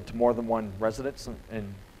wastewater to more than one residence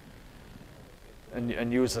and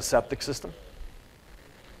use a septic system.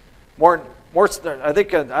 More, I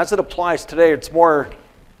think as it applies today, it's more.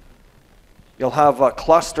 You'll have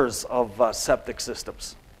clusters of septic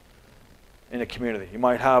systems in a community. You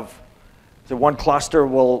might have, the one cluster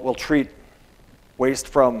will treat waste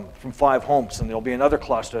from 5 homes, and there'll be another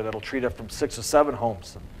cluster that'll treat it from 6 or 7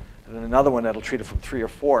 homes, and then another one that'll treat it from 3 or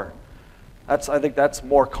 4. I think that's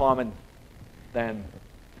more common than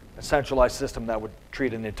a centralized system that would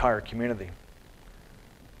treat an entire community.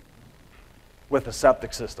 With a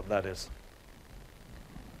septic system, that is.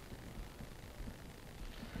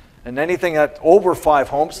 And anything at over 5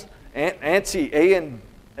 homes, ANDC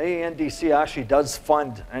actually does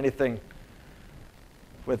fund anything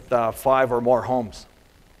with 5 or more homes.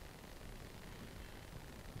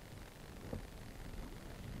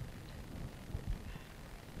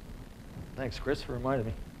 Thanks, Chris, for reminding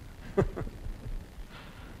me.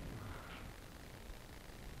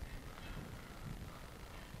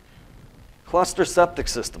 Cluster septic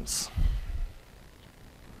systems.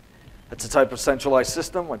 It's a type of centralized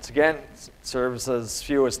system. Once again, it serves as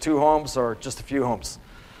few as 2 homes or just a few homes.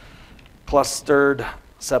 Clustered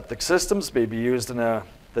septic systems may be used in the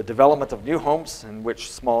development of new homes in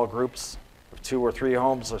which small groups of 2 or 3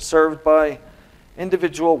 homes are served by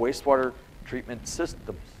individual wastewater treatment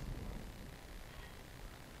systems.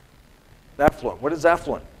 Effluent. What is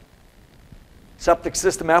effluent? Septic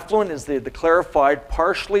system effluent is the clarified,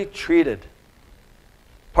 partially treated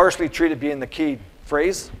being the key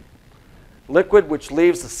phrase, liquid which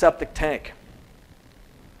leaves the septic tank.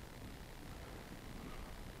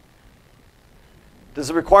 Does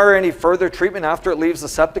it require any further treatment after it leaves the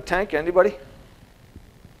septic tank? Anybody?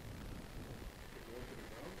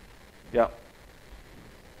 Yeah.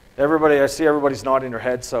 Everybody, I see everybody's nodding their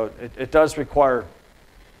head, so it does require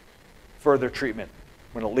further treatment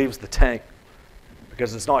when it leaves the tank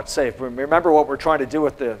because it's not safe. Remember what we're trying to do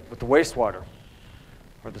with the wastewater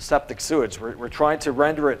or the septic sewage. We're trying to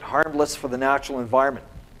render it harmless for the natural environment.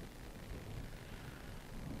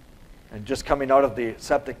 And just coming out of the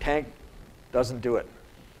septic tank doesn't do it.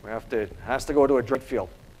 It has to go to a drain field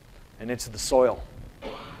and into the soil,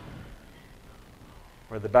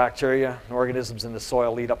 where the bacteria and organisms in the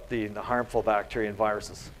soil eat up the harmful bacteria and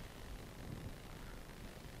viruses.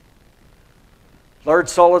 Large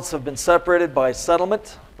solids have been separated by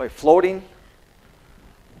settlement, by floating,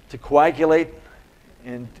 to coagulate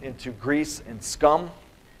into grease and scum,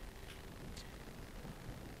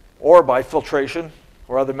 or by filtration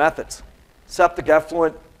or other methods. Septic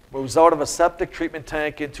effluent moves out of a septic treatment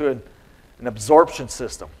tank into an absorption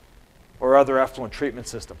system or other effluent treatment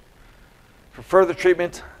system for further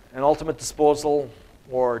treatment and ultimate disposal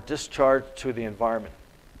or discharge to the environment.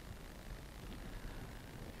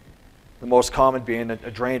 The most common being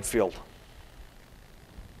a drain field.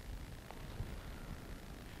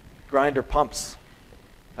 Grinder pumps.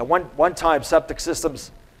 At one time, septic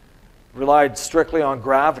systems relied strictly on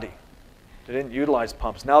gravity. They didn't utilize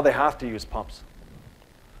pumps. Now they have to use pumps.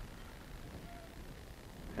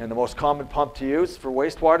 And the most common pump to use for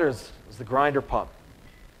wastewater is the grinder pump.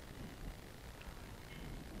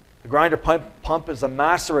 The grinder pump is a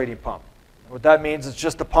macerating pump. What that means is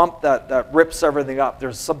just a pump that rips everything up.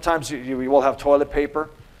 Sometimes you will have toilet paper.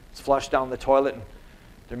 It's flushed down the toilet, and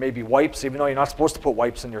there may be wipes, even though you're not supposed to put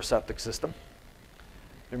wipes in your septic system.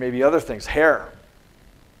 There may be other things, hair,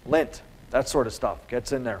 lint, that sort of stuff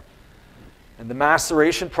gets in there. And the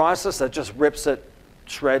maceration process, that just rips it,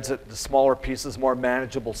 shreds it into smaller pieces, more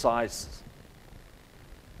manageable sizes.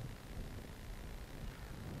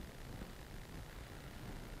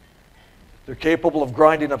 They're capable of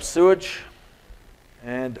grinding up sewage,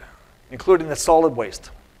 and including the solid waste.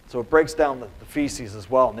 So it breaks down the feces as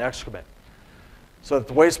well and the excrement, so that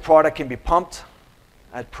the waste product can be pumped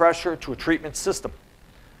at pressure to a treatment system.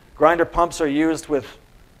 Grinder pumps are used with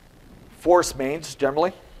force mains,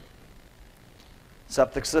 generally,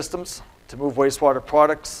 septic systems, to move wastewater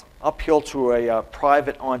products uphill to a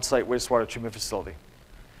private on-site wastewater treatment facility.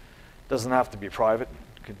 It doesn't have to be private.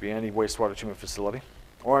 It could be any wastewater treatment facility.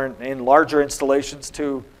 Or in larger installations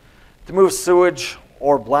to move sewage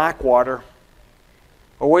or black water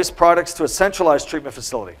or waste products to a centralized treatment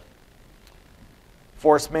facility.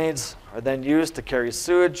 Force mains are then used to carry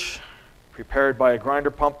sewage prepared by a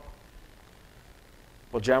grinder pump.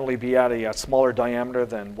 Will generally be at a smaller diameter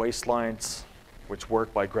than waste lines, which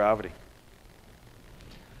work by gravity.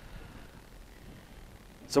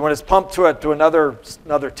 So when it's pumped to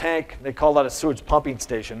another tank, they call that a sewage pumping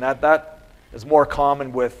station. That is more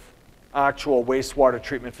common with actual wastewater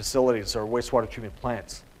treatment facilities or wastewater treatment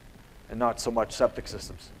plants, and not so much septic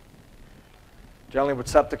systems. Generally with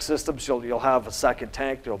septic systems, you'll have a second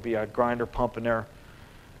tank. There'll be a grinder pump in there.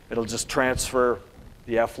 It'll just transfer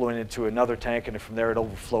the effluent into another tank, and from there it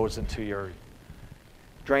overflows into your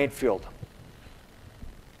drain field.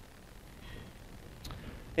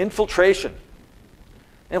 Infiltration.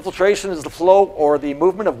 Infiltration is the flow or the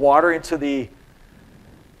movement of water into the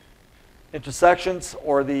intersections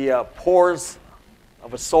or the pores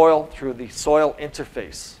of a soil through the soil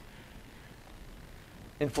interface.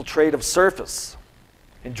 Infiltrative surface.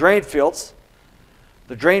 In drain fields,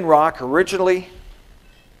 the drain rock, original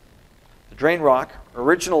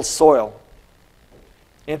soil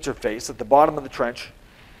interface at the bottom of the trench,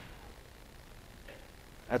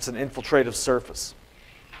 that's an infiltrative surface.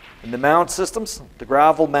 In the mound systems, the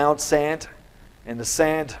gravel, mound, sand, and the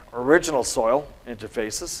sand original soil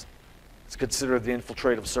interfaces, it's considered the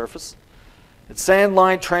infiltrative surface. In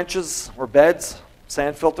sand-lined trenches or beds,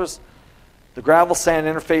 sand filters, the gravel sand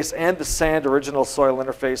interface and the sand original soil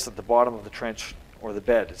interface at the bottom of the trench or the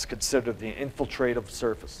bed, it's considered the infiltrative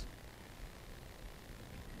surface.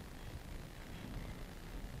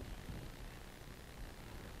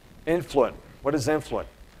 Influent. What is influent?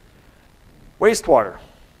 Wastewater,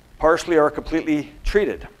 partially or completely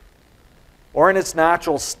treated, or in its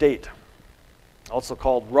natural state, also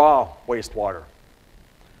called raw wastewater,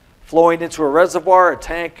 flowing into a reservoir, a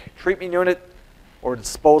tank, treatment unit, or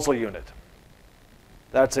disposal unit.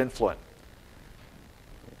 That's influent.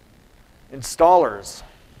 Installers.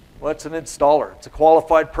 What's an installer? It's a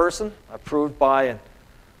qualified person approved by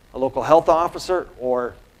a local health officer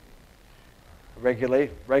or a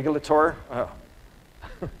regulator,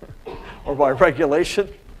 or by regulation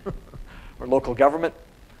or local government.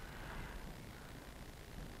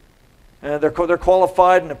 And they're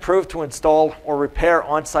qualified and approved to install or repair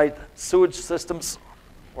on-site sewage systems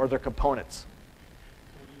or their components.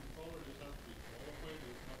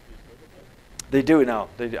 They do now.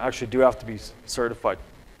 They actually do have to be certified.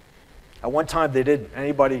 At one time, they didn't.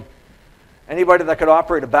 Anybody that could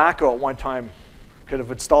operate a backhoe at one time could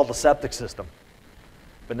have installed a septic system.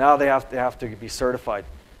 But now they have to be certified.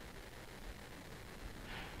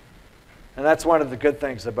 And that's one of the good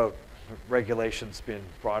things about regulations being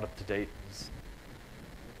brought up to date.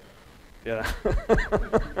 Yeah.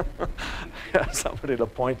 Yeah, somebody to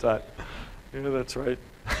point at. Yeah, that's right.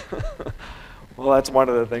 Well, that's one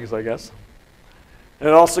of the things, I guess. And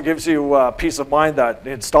it also gives you peace of mind that the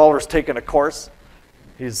installer's taken a course.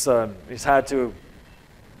 He's had to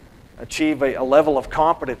achieve a level of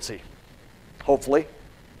competency, hopefully,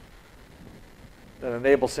 that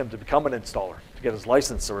enables him to become an installer, to get his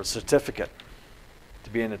license or a certificate to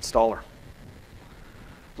be an installer.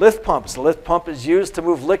 Lift pumps. The lift pump is used to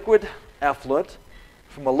move liquid effluent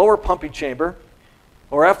from a lower pumping chamber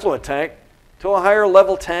or effluent tank to a higher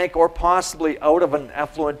level tank, or possibly out of an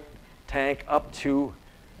effluent tank up to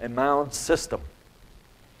a mound system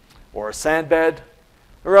or a sand bed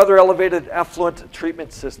or other elevated effluent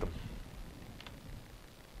treatment system.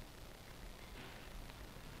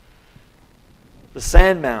 The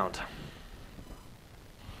sand mound.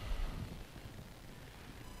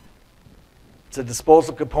 It's a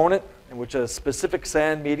disposal component in which a specific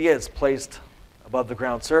sand media is placed above the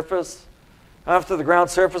ground surface. After the ground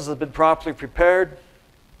surface has been properly prepared,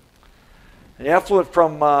 the effluent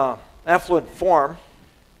from effluent form,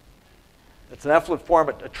 it's an effluent form,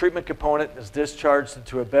 a treatment component is discharged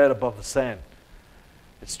into a bed above the sand.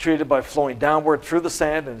 It's treated by flowing downward through the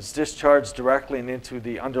sand and is discharged directly and into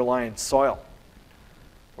the underlying soil,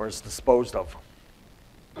 where it's disposed of,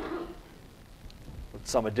 with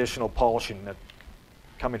some additional polishing that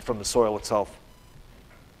coming from the soil itself.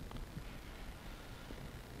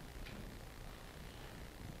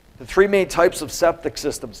 The three main types of septic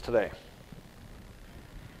systems today.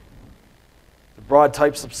 The broad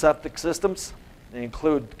types of septic systems, they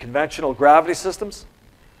include conventional gravity systems,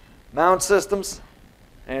 mound systems,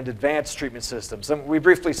 and advanced treatment systems. And we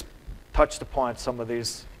briefly touched upon some of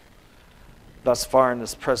these thus far in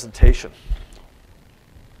this presentation.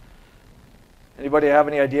 Anybody have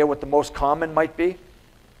any idea what the most common might be?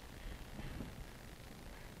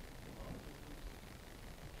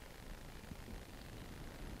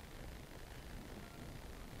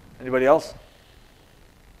 Anybody else?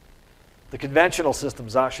 The conventional system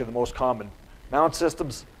is actually the most common. Mound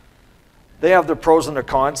systems, they have their pros and their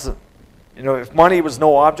cons. You know, if money was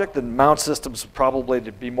no object, then mound systems would probably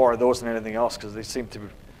be more of those than anything else, because they seem to,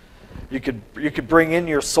 you could bring in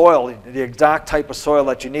your soil, the exact type of soil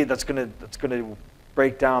that you need that's going to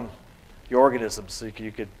break down the organisms. So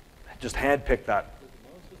you could just hand pick that.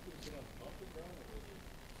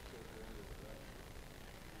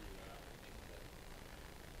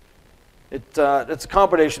 It's a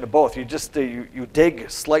combination of both. You just you dig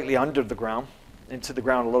slightly under the ground, into the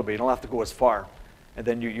ground a little bit. You don't have to go as far, and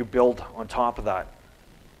then you build on top of that.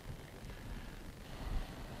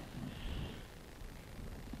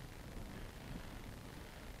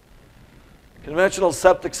 Conventional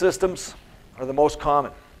septic systems are the most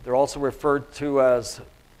common. They're also referred to as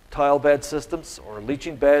tile bed systems, or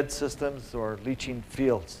leaching bed systems, or leaching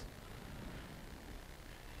fields.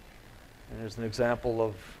 And there's an example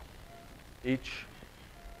of each.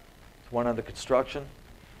 It's one under construction.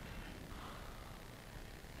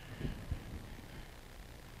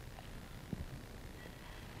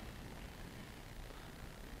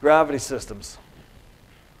 Gravity systems.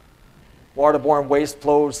 Waterborne waste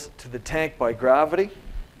flows to the tank by gravity.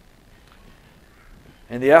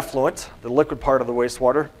 And the effluent, the liquid part of the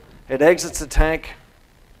wastewater, it exits the tank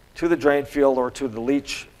to the drain field or to the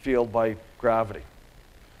leach field by gravity.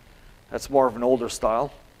 That's more of an older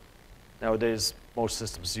style. Nowadays, most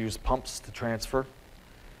systems use pumps to transfer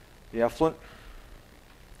the effluent.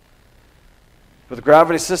 With the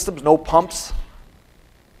gravity systems, no pumps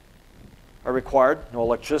are required, no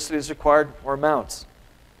electricity is required, or mounts.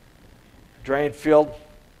 Drain field,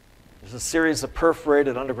 there's a series of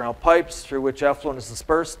perforated underground pipes through which effluent is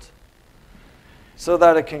dispersed so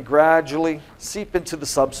that it can gradually seep into the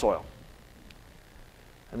subsoil.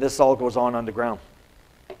 And this all goes on underground.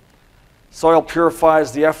 Soil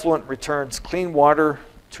purifies the effluent, returns clean water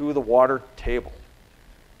to the water table.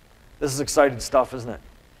 This is exciting stuff, isn't it?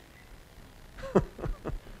 I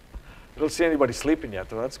don't see anybody sleeping yet,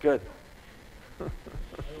 though. That's good.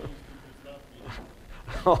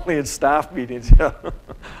 Only in staff meetings, yeah.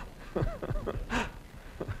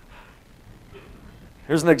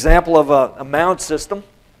 Here's an example of a mound system.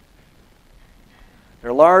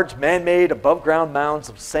 They're large, man-made, above-ground mounds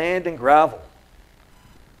of sand and gravel.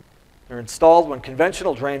 They're installed when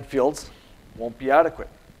conventional drain fields won't be adequate.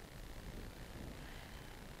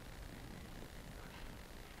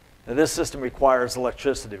 Now, this system requires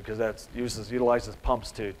electricity because that utilizes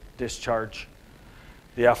pumps to discharge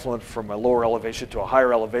the effluent from a lower elevation to a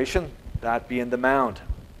higher elevation, that being the mound.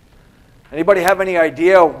 Anybody have any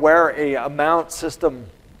idea where a mount system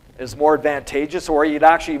is more advantageous, or you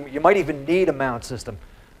might even need a mount system,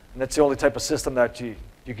 and that's the only type of system that you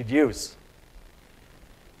could use?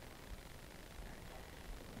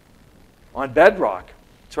 On bedrock.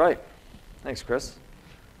 That's right. Thanks, Chris.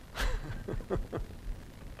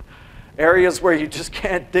 Areas where you just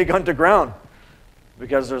can't dig underground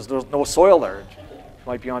because there's no soil there. It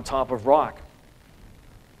might be on top of rock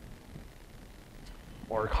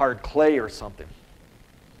or hard clay or something.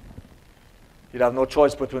 You'd have no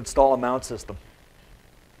choice but to install a mount system.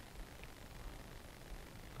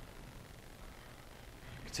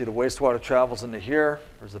 You can see the wastewater travels into here.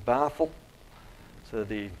 There's a baffle. So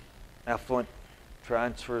the effluent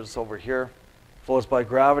transfers over here, flows by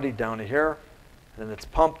gravity down to here, and then it's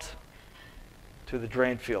pumped to the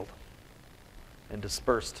drain field and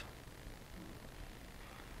dispersed.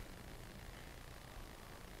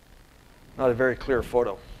 Not a very clear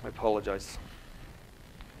photo. I apologize.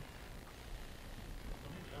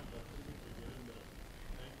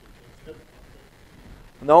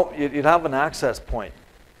 No, you'd have an access point.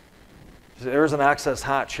 There's an access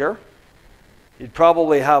hatch here. You'd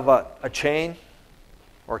probably have a chain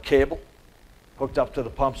or cable hooked up to the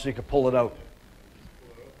pump so you could pull it out.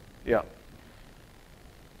 Yeah.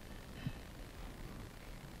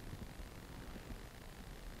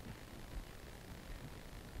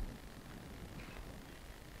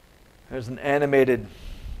 There's an animated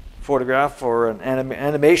photograph or an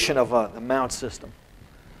animation of a mount system.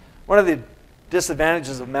 One of the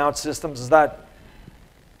disadvantages of mount systems is that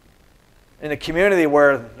in a community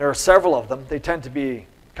where there are several of them, they tend to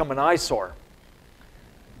become an eyesore.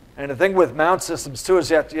 And the thing with mount systems too is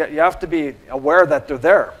you have to be aware that they're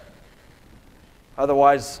there.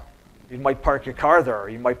 Otherwise, you might park your car there or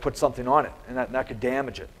you might put something on it, and that could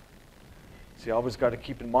damage it. So you always got to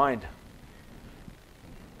keep in mind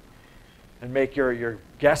and make your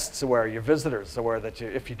guests aware, your visitors aware that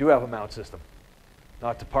if you do have a mount system,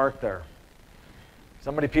 not to park there.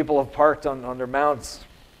 So many people have parked on their mounts.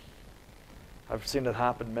 I've seen it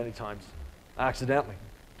happen many times, accidentally,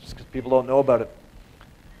 just because people don't know about it.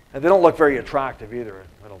 And they don't look very attractive either,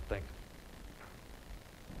 I don't think.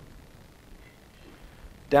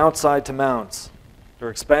 Downside to mounts. They're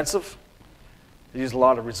expensive. They use a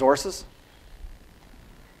lot of resources.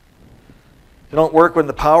 They don't work when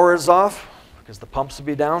the power is off because the pumps will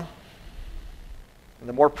be down. And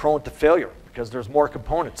they're more prone to failure because there's more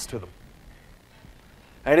components to them.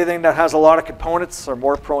 Anything that has a lot of components are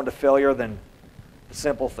more prone to failure than the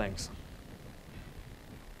simple things,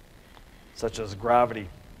 such as a gravity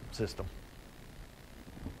system.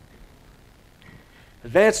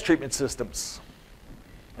 Advanced treatment systems.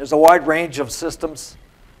 There's a wide range of systems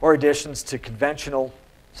or additions to conventional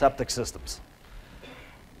septic systems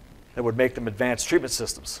that would make them advanced treatment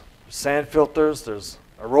systems. There's sand filters, there's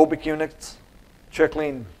aerobic units,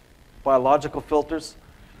 trickling biological filters.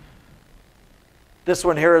 This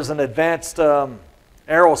one here is an advanced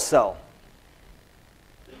aerosol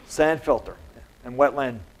sand filter and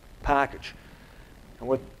wetland package. And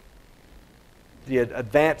what the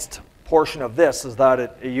advanced portion of this is that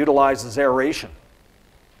it utilizes aeration.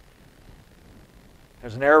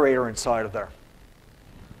 There's an aerator inside of there.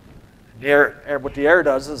 What the air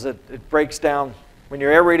does is it breaks down, when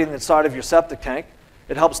you're aerating the inside of your septic tank,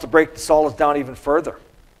 it helps to break the solids down even further.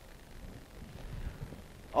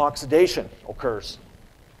 Oxidation occurs.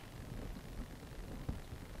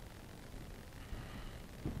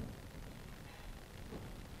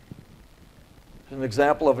 Here's an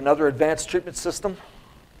example of another advanced treatment system.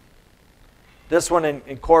 This one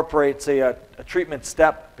incorporates a treatment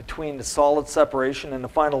step between the solid separation and the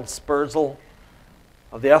final dispersal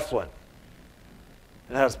of the effluent.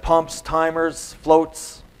 It has pumps, timers,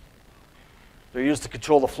 floats. They're used to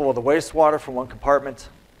control the flow of the wastewater from one compartment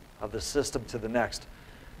of the system to the next.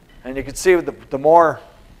 And you can see the more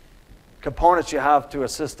components you have to a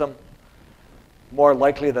system, more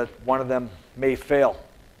likely that one of them may fail.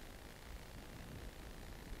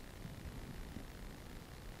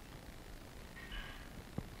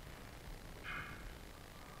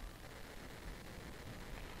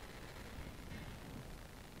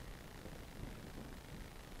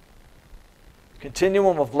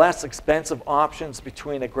 Continuum of less expensive options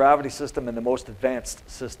between a gravity system and the most advanced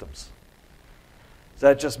systems. So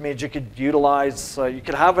that just means you could utilize, you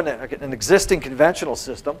could have an existing conventional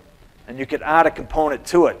system and you could add a component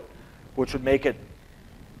to it, which would make it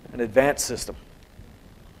an advanced system.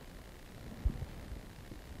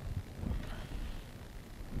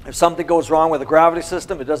 If something goes wrong with a gravity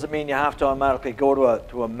system, it doesn't mean you have to automatically go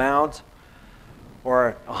to a mount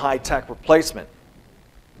or a high-tech replacement.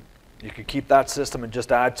 You could keep that system and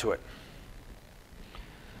just add to it.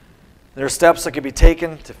 There are steps that can be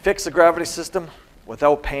taken to fix a gravity system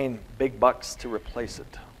without paying big bucks to replace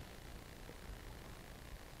it.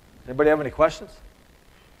 Anybody have any questions?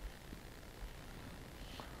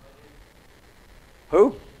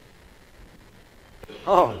 Who?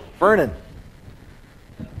 Oh, Vernon.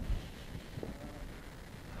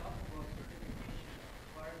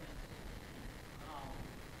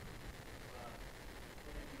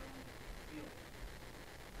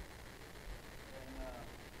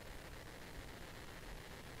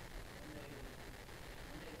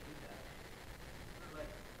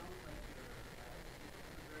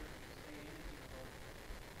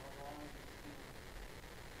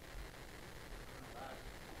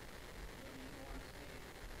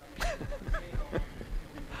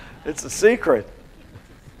 It's a secret.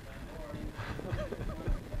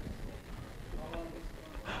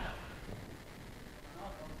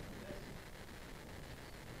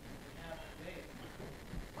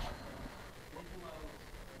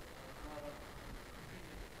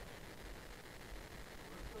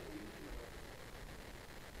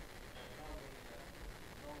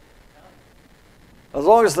 As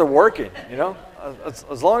long as they're working, you know?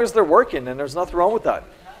 As long as they're working, then there's nothing wrong with that.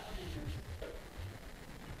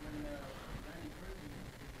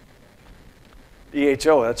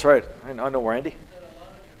 EHO, that's right. I know Randy.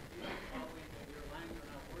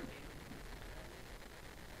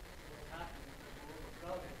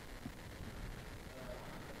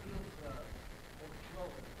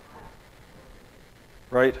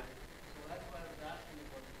 Right.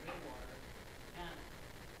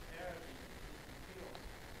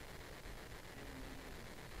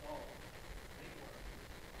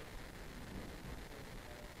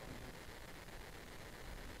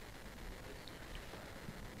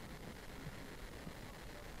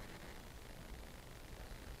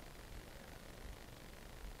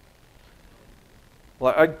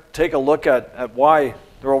 Well, I'd take a look at why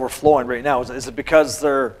they're overflowing right now. Is it because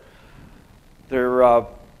they're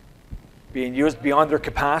being used beyond their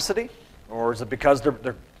capacity, or is it because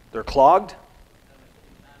they're clogged?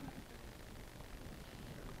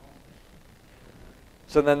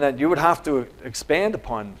 So then you would have to expand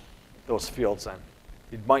upon those fields then.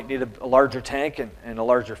 You might need a larger tank and a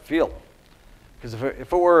larger field. Because if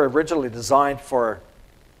it were originally designed for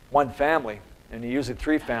one family, and you're using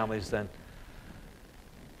 3 families, then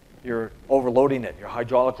you're overloading it. You're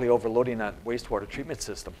hydraulically overloading that wastewater treatment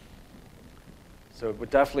system. So it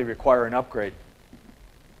would definitely require an upgrade,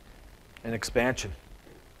 an expansion.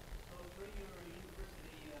 So for your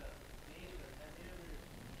university days, have you ever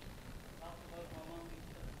talked about how long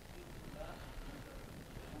these substitutes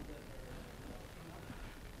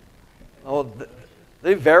last? Oh,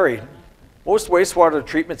 they vary. Most wastewater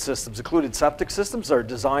treatment systems, including septic systems, are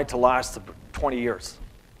designed to last 20 years.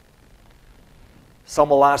 Some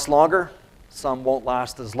will last longer, some won't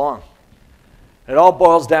last as long. It all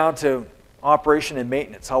boils down to operation and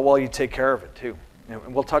maintenance, how well you take care of it too.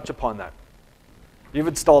 And we'll touch upon that. You've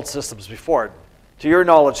installed systems before. To your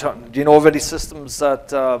knowledge, do you know of any systems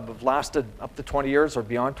that have lasted up to 20 years or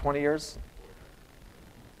beyond 20 years?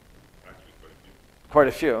 Quite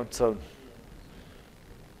a few. So,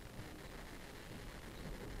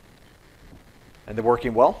 and they're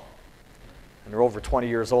working well? And they're over 20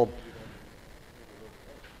 years old?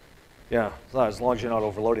 Yeah, as long as you're not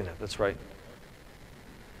overloading it, that's right.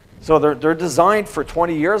 So they're designed for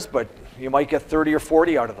 20 years, but you might get 30 or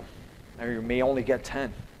 40 out of them. Or you may only get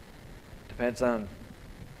 10. Depends on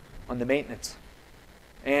the maintenance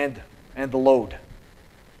and the load.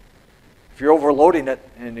 If you're overloading it,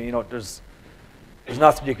 and you know there's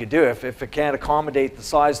nothing you can do. If it can't accommodate the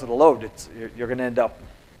size of the load, you're going to end up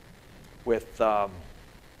with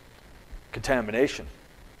contamination.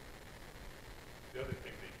 The other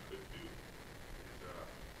thing they could do is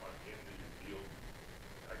on the end of your field,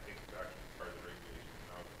 I think it's actually part of the regulations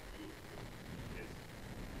now to do it, is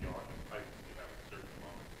beyond the pipes, you have a certain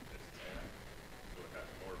amount of this sand, so it has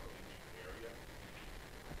more of a leaching area.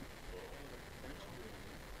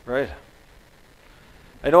 Right.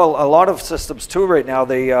 I know a lot of systems too right now,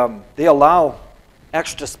 they allow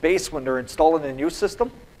extra space when they're installing a new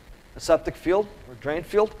system, a septic field or drain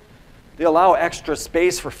field. They allow extra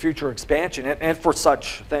space for future expansion and for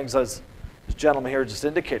such things as this gentleman here just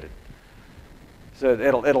indicated. So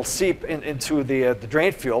it'll seep into the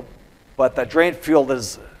drain field, but that drain field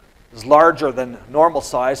is larger than normal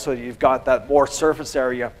size, so you've got that more surface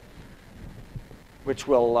area which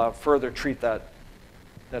will further treat that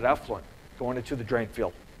effluent going into the drain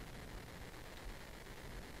field.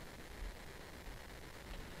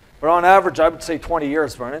 But on average, I would say 20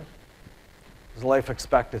 years, Vernon, is life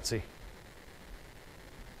expectancy.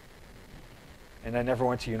 And I never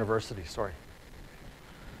went to university, sorry.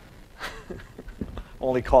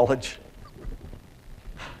 Only college.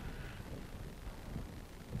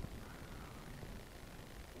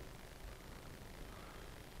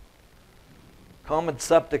 Common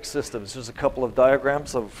septic systems. There's a couple of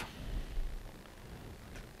diagrams of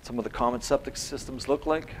some of the common septic systems look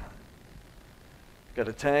like. Got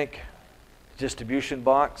a tank, distribution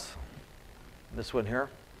box, this one here.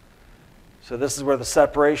 So this is where the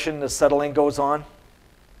separation, the settling goes on.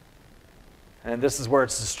 And this is where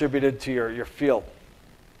it's distributed to your field,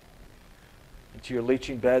 into your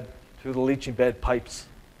leaching bed, through the leaching bed pipes.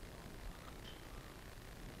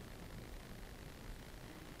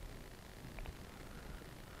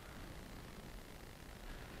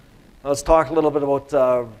 Now let's talk a little bit about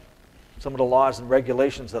some of the laws and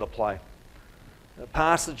regulations that apply. The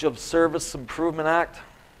passage of Service Improvement Act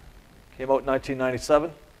came out in 1997.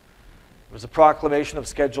 There was a proclamation of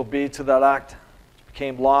Schedule B to that act, which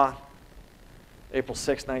became law April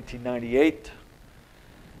 6, 1998.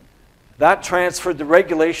 That transferred the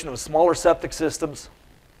regulation of smaller septic systems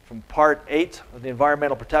from Part 8 of the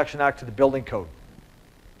Environmental Protection Act to the Building Code,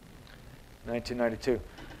 1992.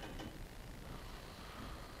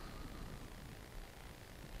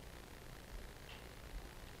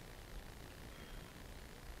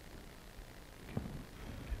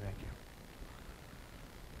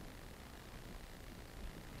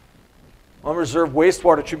 Unreserved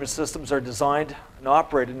wastewater treatment systems are designed and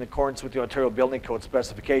operated in accordance with the Ontario Building Code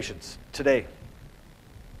specifications today.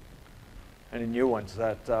 Any new ones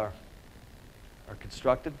that are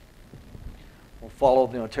constructed will follow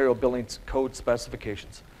the Ontario Building Code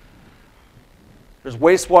specifications. There's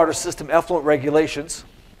wastewater system effluent regulations,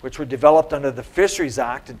 which were developed under the Fisheries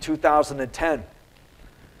Act in 2010.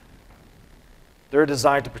 They're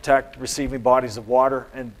designed to protect receiving bodies of water,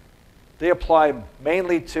 and they apply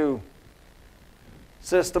mainly to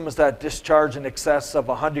systems that discharge in excess of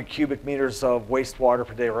 100 cubic meters of wastewater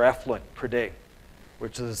per day, or effluent per day,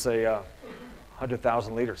 which is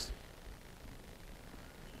 100,000 liters.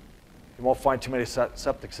 You won't find too many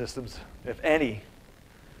septic systems, if any,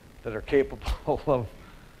 that are capable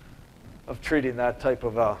of treating that type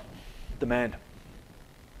of demand.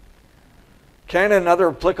 Canada and other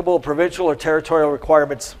applicable provincial or territorial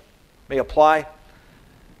requirements may apply.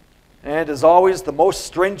 And as always, the most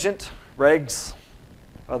stringent regs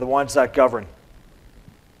are the ones that govern.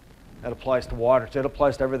 That applies to water. It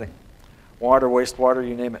applies to everything. Water, wastewater,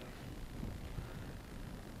 you name it.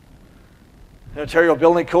 The Ontario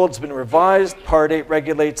Building Code has been revised. Part 8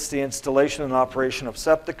 regulates the installation and operation of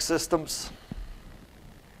septic systems.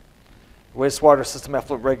 Wastewater system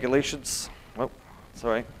effluent regulations. Oh,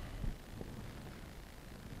 sorry.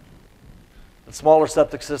 The smaller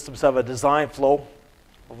septic systems have a design flow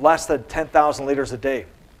of less than 10,000 liters a day.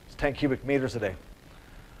 It's 10 cubic meters a day.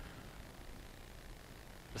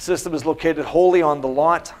 The system is located wholly on the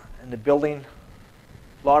lot and the building,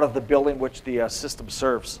 lot of the building which the system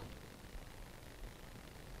serves.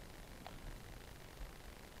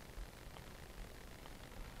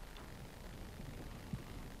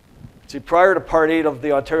 See, prior to Part 8 of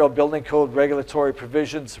the Ontario Building Code, regulatory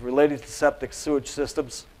provisions related to septic sewage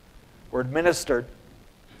systems were administered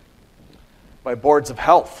by boards of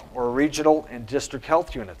health or regional and district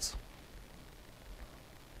health units.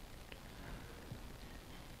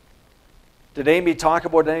 Did Amy talk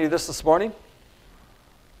about any of this morning?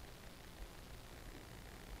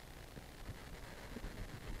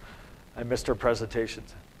 I missed her presentation.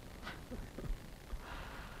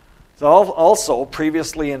 It's also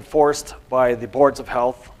previously enforced by the boards of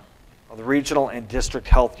health of the regional and district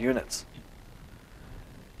health units.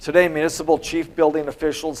 Today, municipal chief building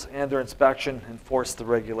officials and their inspection enforce the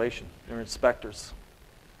regulation. They're inspectors.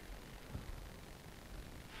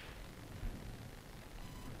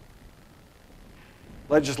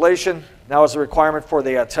 Legislation now is a requirement for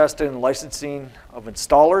the testing and licensing of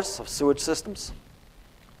installers of sewage systems.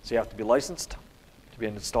 So you have to be licensed to be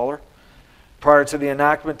an installer. Prior to the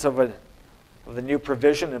enactment of the new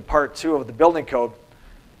provision in Part 2 of the Building Code,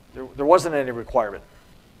 there wasn't any requirement.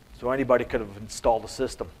 So anybody could have installed a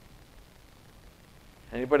system.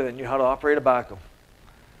 Anybody that knew how to operate a backhoe.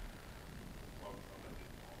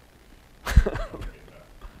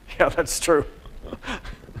 Yeah, that's true.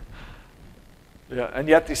 Yeah, and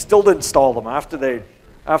yet they still didn't install them after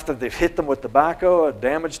they've hit them with the backhoe and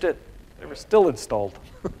damaged it. They were still installed.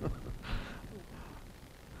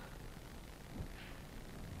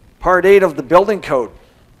 Part 8 of the Building Code.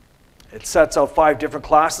 It sets out 5 different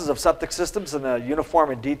classes of septic systems in a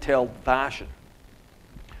uniform and detailed fashion.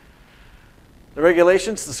 The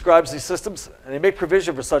regulations describes these systems, and they make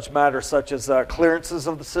provision for such matters such as clearances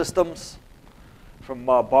of the systems, from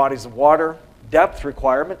bodies of water, depth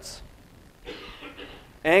requirements,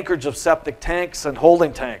 anchorage of septic tanks and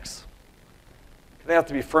holding tanks. They have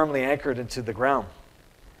to be firmly anchored into the ground.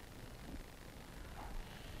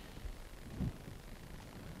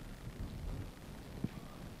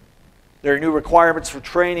 There are new requirements for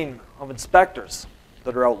training of inspectors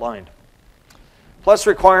that are outlined, plus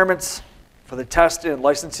requirements for the testing and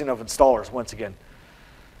licensing of installers, once again,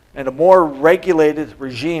 and a more regulated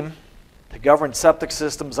regime to govern septic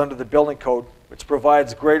systems under the building code, which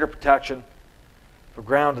provides greater protection for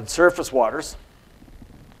ground and surface waters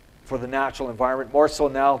for the natural environment, more so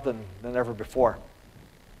now than ever before.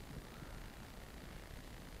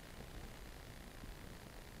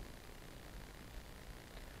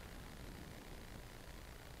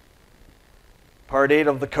 Part 8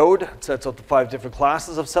 of the code sets out the 5 different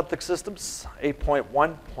classes of septic systems.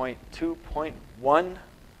 8.1.2.1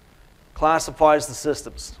 classifies the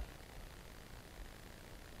systems.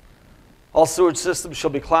 All sewage systems shall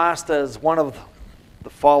be classed as one of the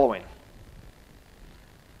following.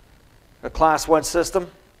 A Class 1 system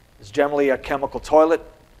is generally a chemical toilet,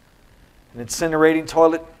 an incinerating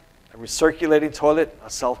toilet, a recirculating toilet, a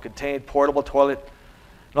self-contained portable toilet,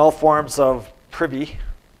 and all forms of privy,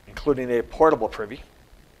 including a portable privy,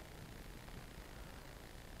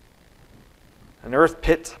 an earth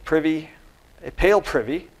pit privy, a pale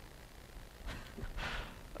privy,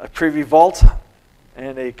 a privy vault,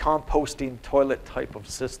 and a composting toilet type of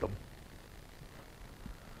system.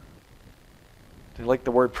 Do you like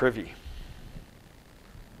the word privy?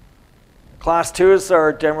 Class 2s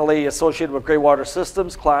are generally associated with grey water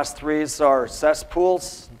systems. Class 3s are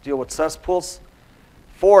cesspools, deal with cesspools.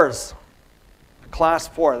 4s, Class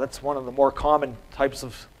 4, that's one of the more common types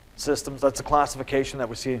of systems. That's a classification that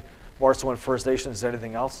we see more so in First Nations than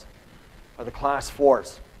anything else, are the Class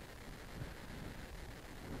 4s.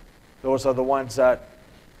 Those are the ones that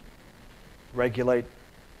regulate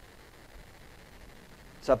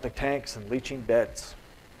septic tanks and leaching beds.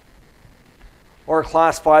 Or a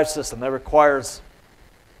Class 5 system that requires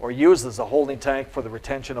or uses a holding tank for the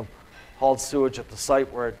retention of hauled sewage at the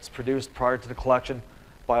site where it's produced prior to the collection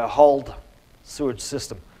by a hauled sewage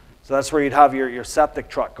system. So that's where you'd have your septic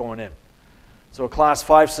truck going in. So a Class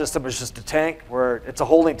 5 system is just a tank where it's a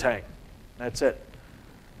holding tank. That's it.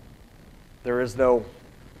 There is no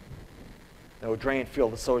drain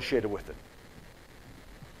field associated with it.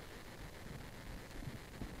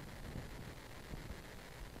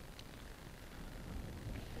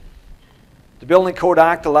 The Building Code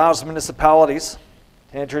Act allows municipalities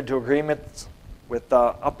to enter into agreements with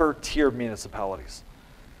upper tier municipalities.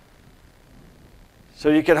 So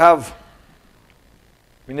you could have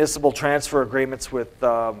municipal transfer agreements with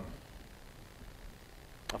a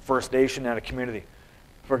First Nation and a community.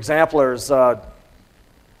 For example, there's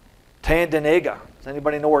Tangie. Does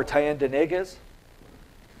anybody know where Tangie is?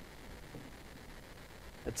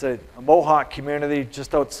 It's a Mohawk community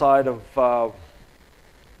just outside of,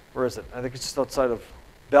 where is it? I think it's just outside of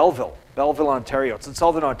Belleville, Ontario. It's in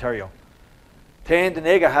southern Ontario.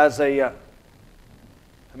 Tangie has a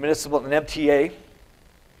municipal, an MTA,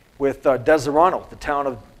 with Deseronto, the town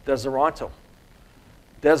of Deseronto.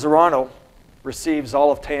 Deseronto receives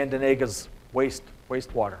all of Tangie's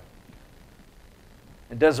wastewater.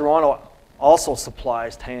 And Deseronto also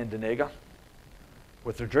supplies Tangie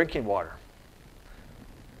with their drinking water.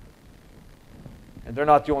 And they're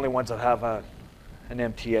not the only ones that have an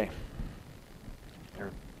MTA.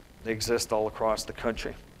 They exist all across the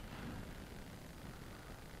country.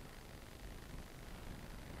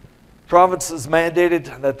 Province has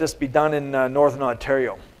mandated that this be done in Northern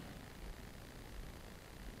Ontario.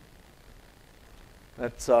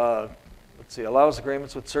 That's, let's see, allows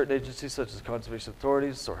agreements with certain agencies such as conservation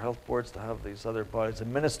authorities or health boards to have these other bodies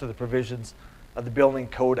administer the provisions of the building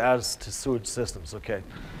code as to sewage systems, okay.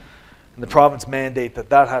 And the province mandate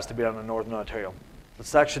that has to be done in Northern Ontario. The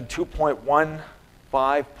section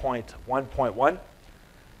 2.15.1.1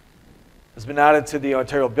 has been added to the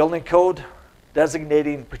Ontario Building Code,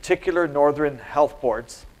 designating particular northern health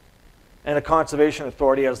boards and a conservation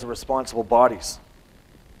authority as the responsible bodies.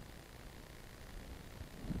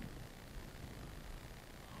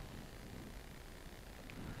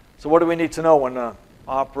 So what do we need to know when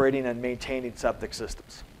operating and maintaining septic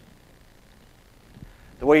systems?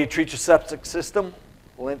 The way you treat your septic system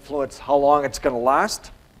will influence how long it's going to last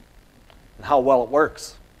and how well it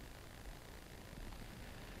works.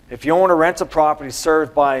 If you own or rent a property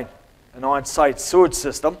served by an on-site sewage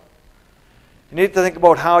system, you need to think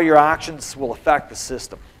about how your actions will affect the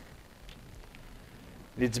system.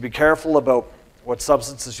 You need to be careful about what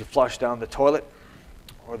substances you flush down the toilet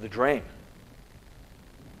or the drain.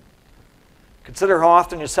 Consider how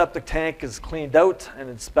often your septic tank is cleaned out and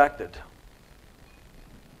inspected.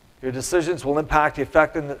 Your decisions will impact the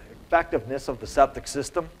effectiveness of the septic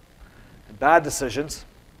system, and bad decisions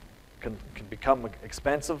can become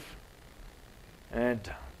expensive and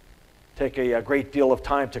take a great deal of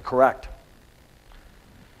time to correct.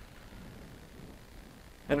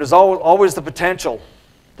 And there's always the potential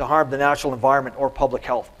to harm the natural environment or public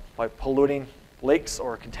health by polluting lakes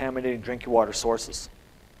or contaminating drinking water sources.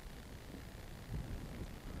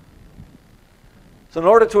 So in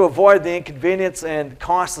order to avoid the inconvenience and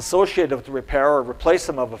costs associated with the repair or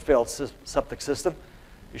replacement of a failed septic system,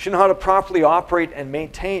 you should know how to properly operate and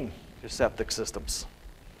maintain your septic systems.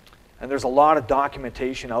 And there's a lot of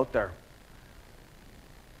documentation out there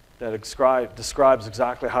that describes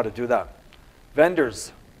exactly how to do that.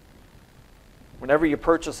 Vendors, whenever you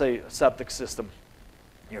purchase a septic system,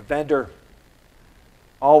 your vendor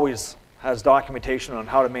always has documentation on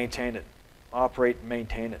how to maintain it, operate and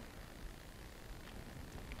maintain it.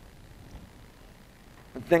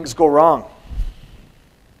 When things go wrong,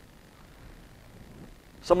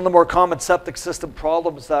 some of the more common septic system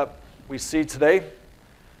problems that we see today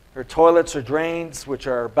are toilets or drains which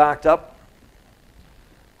are backed up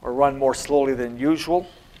or run more slowly than usual.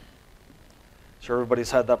 I'm sure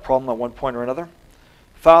everybody's had that problem at one point or another.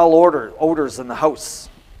 Foul odors in the house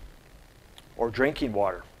or drinking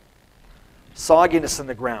water. Sogginess in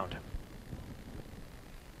the ground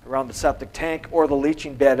around the septic tank or the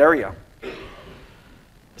leaching bed area.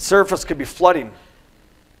 The surface could be flooding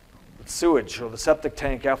with sewage or the septic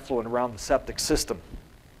tank effluent around the septic system.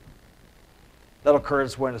 That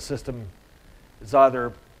occurs when a system is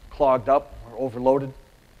either clogged up or overloaded,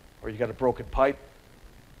 or you got a broken pipe,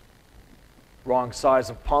 wrong size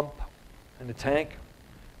of pump in the tank.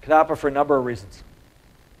 It can happen for a number of reasons.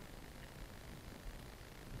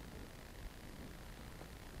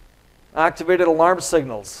 Activated alarm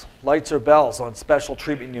signals, lights or bells on special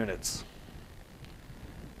treatment units.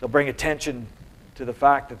 They'll bring attention to the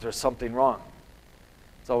fact that there's something wrong.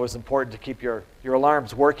 It's always important to keep your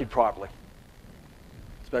alarms working properly,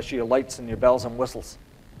 especially your lights and your bells and whistles.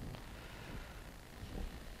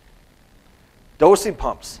 Dosing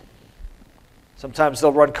pumps. Sometimes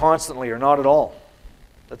they'll run constantly or not at all.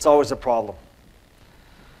 That's always a problem.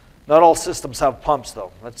 Not all systems have pumps,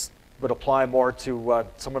 though. That would apply more to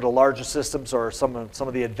some of the larger systems or some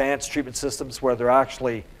of the advanced treatment systems where they're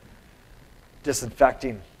actually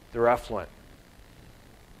disinfecting their effluent.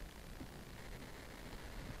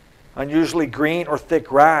 Unusually green or thick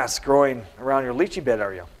grass growing around your leaching bed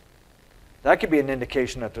area. That could be an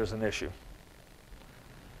indication that there's an issue.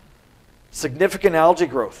 Significant algae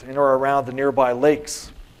growth in or around the nearby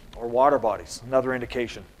lakes or water bodies, another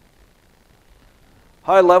indication.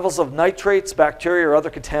 High levels of nitrates, bacteria, or other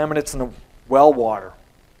contaminants in the well water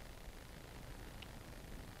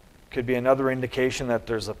could be another indication that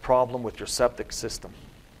there's a problem with your septic system.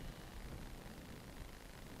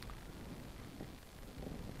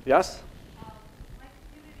 Yes? My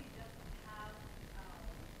community doesn't have a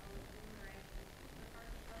lagoon or anything in the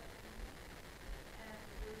first place, and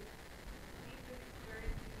we've been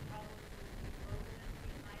experiencing problems with erosion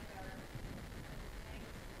behind our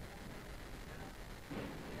tanks and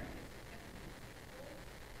there is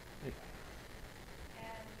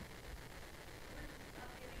and we're just not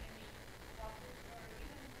getting any profits or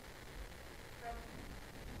even from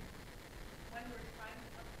when we're trying to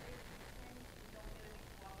upgrade these things, we don't get any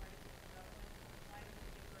cooperation from the government. We're trying to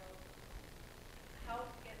figure out how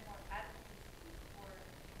to get more advocacy for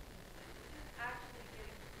this is actually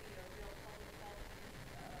getting to be a real public health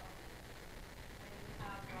when you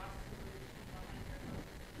have raw sewage behind your houses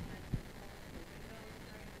and open your windows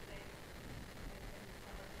during the day in the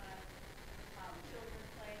summertime. Children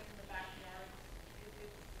playing in the backyards.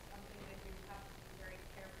 It's something that you have to be very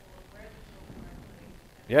careful of where the children are playing.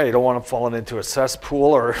 Yeah, you don't want them falling into a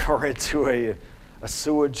cesspool or into a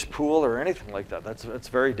sewage pool or anything like that. That's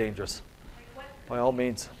very dangerous, Like what by all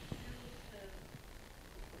means. do to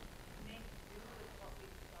make do with what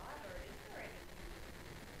we've got, or is there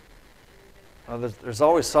anything? There's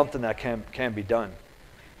always something that can be done.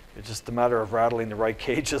 It's just a matter of rattling the right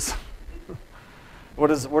cages. What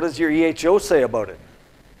does your EHO say about it?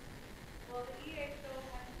 Well, the EHO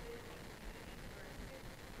has been in communities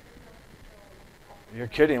for 6 years. You're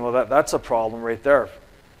kidding. Well, that's a problem right there.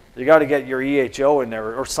 You got to get your EHO in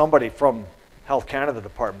there or somebody from Health Canada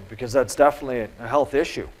department, because that's definitely a health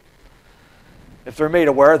issue. If they're made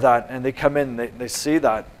aware of that and they come in, they see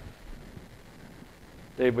that,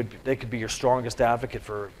 they could be your strongest advocate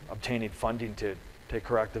for obtaining funding to take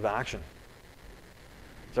corrective action.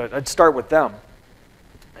 So I'd start with them.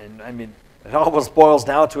 And I mean, It almost boils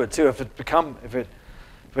down to it too. If it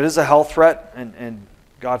is a health threat, and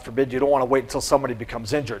God forbid, you don't want to wait until somebody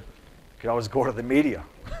becomes injured. You can always go to the media,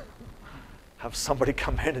 have somebody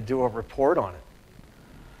come in and do a report on it.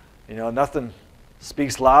 You know, nothing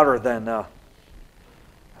speaks louder than a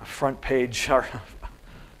front page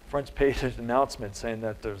announcement saying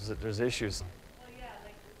that there's issues. Well, yeah,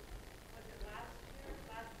 like, was it last year,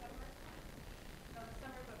 last summer? No, the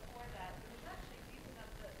summer before that. It was actually deep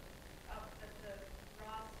enough that the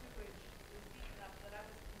raw sewage was deep enough that I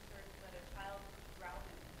was concerned that a child was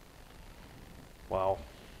drowning. Wow.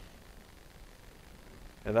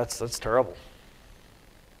 And that's terrible.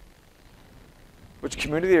 Which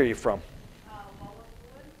community are you from? Wallowwood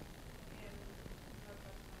in Northwest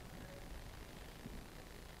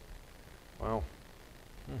Ontario. Wow.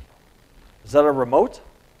 Is that a remote? Do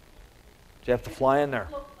you have to fly in there?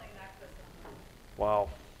 Floatplane access on that. Wow.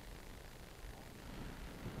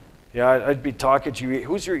 Yeah, I'd be talking to you.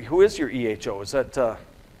 Who is your EHO? Is it the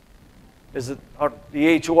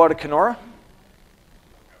EHO out of Kenora?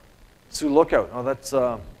 Sioux Lookout. Oh, that's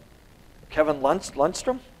Kevin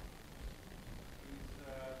Lundstrom?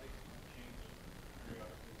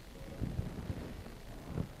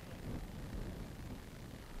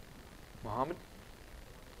 Mohammed?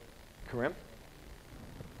 Karim?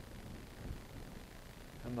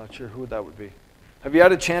 I'm not sure who that would be. Have you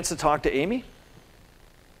had a chance to talk to Amy?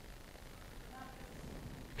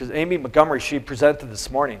 Because Amy Montgomery, she presented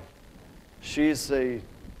this morning. She's a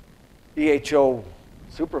EHO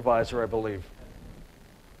supervisor, I believe,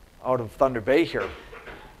 out of Thunder Bay here.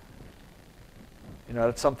 You know,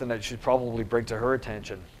 that's something that you should probably bring to her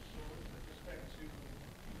attention. With respect to, you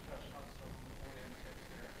touched on some OEM tips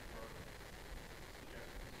there for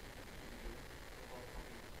suggestions about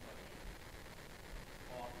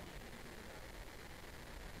sludge.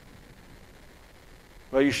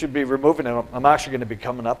 Well, you should be removing it. I'm actually going to be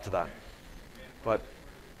coming up to that. But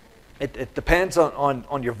it depends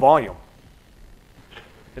on your volume.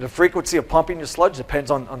 And the frequency of pumping your sludge depends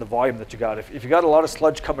on the volume that you got. If you got a lot of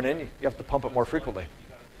sludge coming in, you have to pump it more frequently.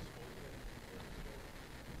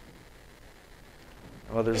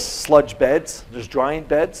 Well, there's sludge beds. There's drying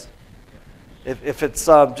beds. If it's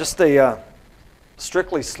just a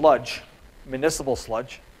strictly sludge, municipal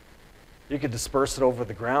sludge, you could disperse it over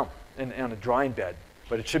the ground in a drying bed.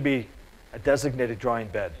 But it should be a designated drying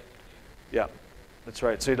bed. Yeah, that's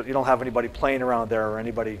right. So you don't have anybody playing around there or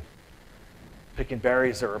anybody picking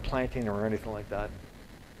berries or planting or anything like that.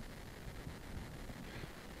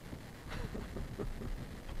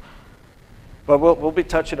 But we'll be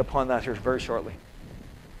touching upon that here very shortly.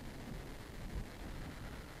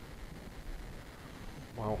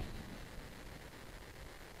 Wow.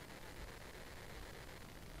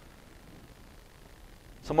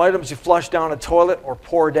 Some items you flush down a toilet or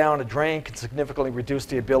pour down a drain can significantly reduce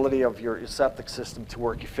the ability of your septic system to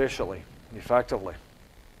work efficiently and effectively.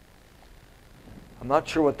 I'm not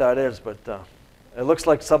sure what that is, but it looks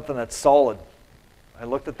like something that's solid. I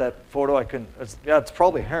looked at that photo. It's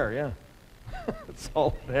probably hair, yeah. It's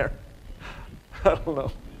solid hair. I don't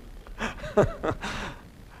know.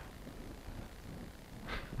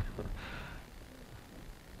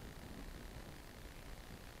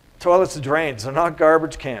 Toilets and drains are not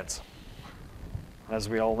garbage cans, as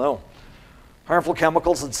we all know. Harmful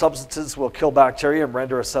chemicals and substances will kill bacteria and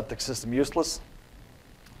render a septic system useless.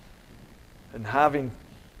 And having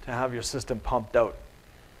to have your system pumped out.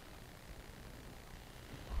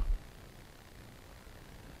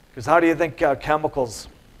 Because how do you think chemicals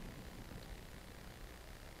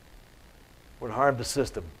would harm the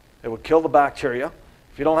system? It would kill the bacteria.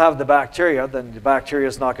 If you don't have the bacteria, then the bacteria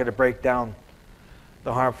is not going to break down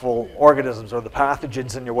the harmful organisms or the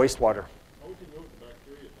pathogens in your wastewater. How would you know the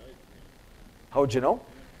bacteria died? How would you know?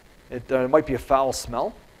 It might be a foul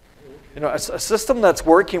smell. You know, a system that's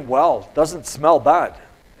working well doesn't smell bad.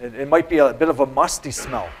 It might be a bit of a musty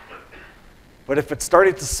smell. But if it's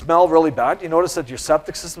starting to smell really bad, you notice that your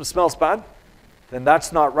septic system smells bad, then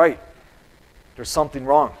that's not right. There's something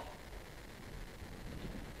wrong.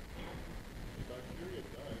 The bacteria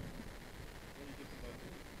die. When you get the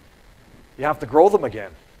bacteria. You have to grow them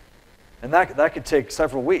again. And that could take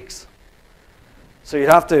several weeks. So you'd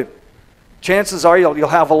have to, chances are you'll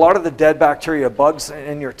have a lot of the dead bacteria bugs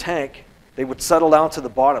in your tank. They would settle down to the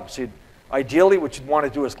bottom. So ideally what you'd want to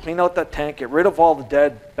do is clean out that tank, get rid of all the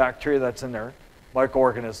dead bacteria that's in there,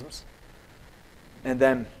 microorganisms,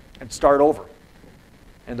 and start over.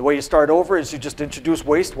 And the way you start over is you just introduce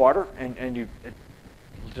wastewater and you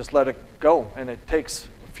just let it go. And it takes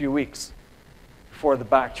a few weeks before the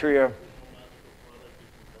bacteria.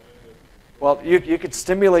 Well, you could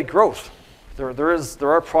stimulate growth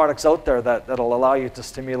There are products out there that'll allow you to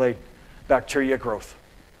stimulate bacteria growth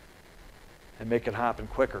and make it happen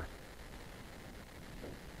quicker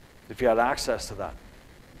if you had access to that.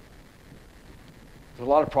 There's a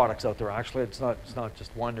lot of products out there, actually. It's not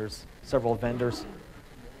just one. There's several vendors.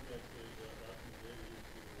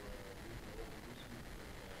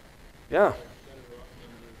 Yeah.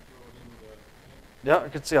 Yeah, I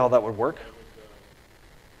could see how that would work.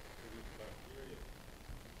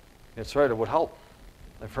 That's right, it would help.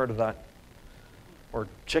 I've heard of that. Or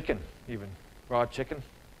chicken, even. Raw chicken.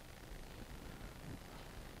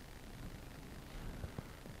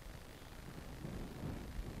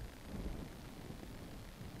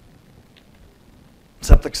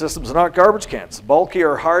 Septic systems are not garbage cans. Bulky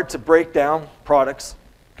or hard to break down products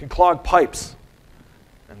can clog pipes.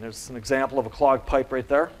 And there's an example of a clogged pipe right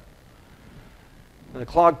there. And the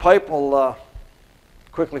clogged pipe will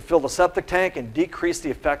quickly fill the septic tank and decrease the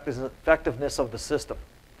effectiveness of the system.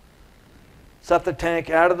 Septic tank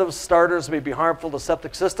additives, starters may be harmful to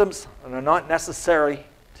septic systems and are not necessary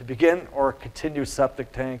to begin or continue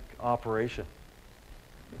septic tank operation.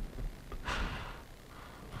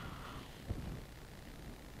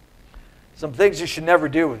 Some things you should never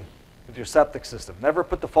do with your septic system. Never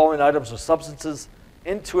put the following items or substances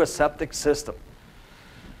into a septic system.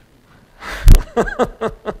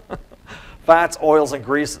 Fats, oils, and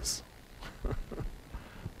greases.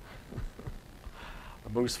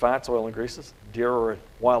 Moose fats, oil, and greases. Deer or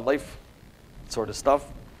wildlife sort of stuff.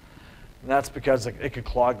 And that's because it could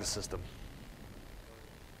clog the system.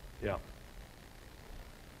 Yeah.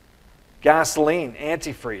 Gasoline,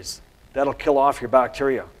 antifreeze. That'll kill off your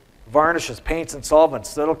bacteria. Varnishes, paints, and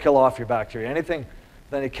solvents. That'll kill off your bacteria. Anything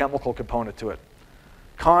with any chemical component to it.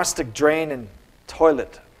 Caustic drain and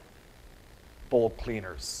toilet bowl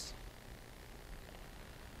cleaners.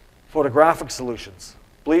 Photographic solutions,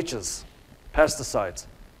 bleaches, pesticides.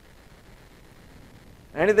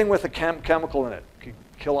 Anything with a chemical in it can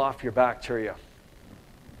kill off your bacteria.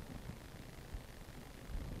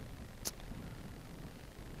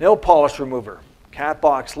 Nail polish remover, cat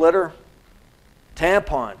box litter,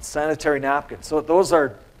 tampons, sanitary napkins. So those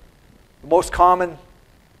are the most common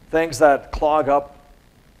things that clog up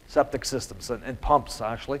septic systems and pumps,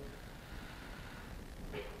 actually.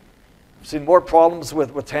 I've seen more problems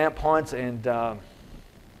with tampons and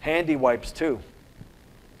handy wipes too,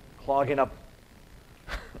 clogging up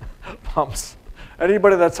pumps.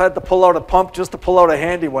 Anybody that's had to pull out a pump just to pull out a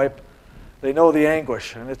handy wipe, they know the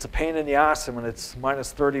anguish, and it's a pain in the ass when it's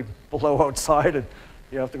minus 30 below outside and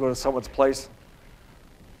you have to go to someone's place.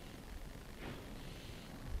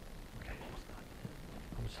 Okay,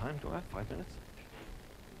 how much time do I have? 5 minutes?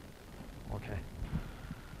 Okay.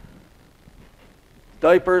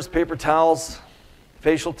 Diapers, paper towels,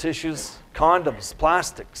 facial tissues, condoms,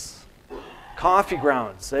 plastics, coffee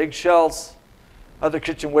grounds, eggshells, other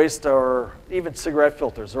kitchen waste, or even cigarette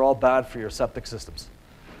filters are all bad for your septic systems.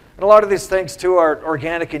 And a lot of these things, too, are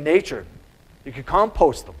organic in nature. You can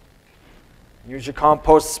compost them. Use your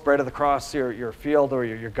compost, spread it across your field or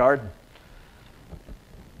your garden.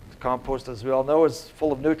 The compost, as we all know, is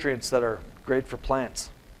full of nutrients that are great for plants.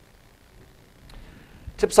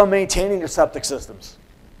 Tips on maintaining your septic systems.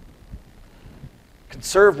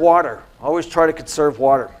 Conserve water. Always try to conserve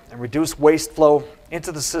water and reduce waste flow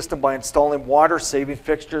into the system by installing water-saving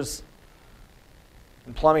fixtures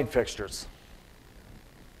and plumbing fixtures.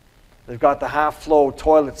 They've got the half-flow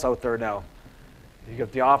toilets out there now. You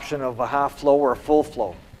get the option of a half-flow or a full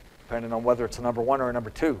flow, depending on whether it's a number 1 or a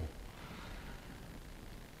number 2. You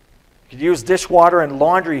could use dishwater and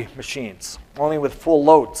laundry machines, only with full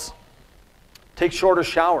loads. Take shorter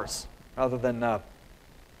showers rather than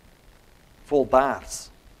full baths.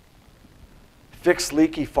 Fix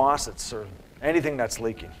leaky faucets or anything that's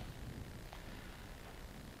leaking.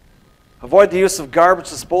 Avoid the use of garbage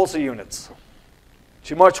disposal units.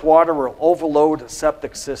 Too much water will overload a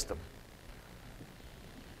septic system.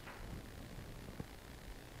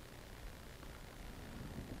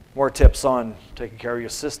 More tips on taking care of your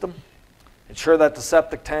system. Ensure that the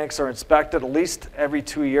septic tanks are inspected at least every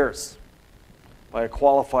 2 years by a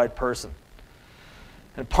qualified person.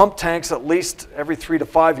 And pump tanks at least every 3 to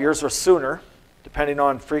 5 years or sooner, depending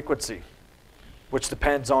on frequency, which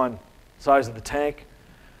depends on the size of the tank,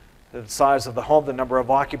 the size of the home, the number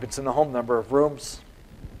of occupants in the home, number of rooms,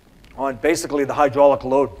 on basically the hydraulic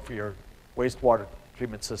load for your wastewater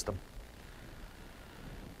treatment system.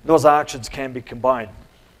 Those actions can be combined.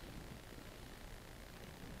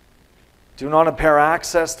 Do not impair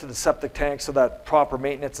access to the septic tank so that proper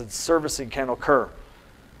maintenance and servicing can occur.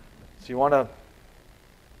 So you want to,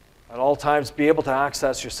 at all times, be able to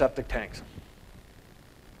access your septic tanks.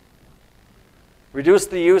 Reduce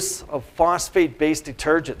the use of phosphate-based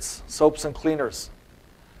detergents, soaps, and cleaners.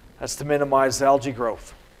 That's to minimize algae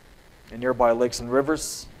growth in nearby lakes and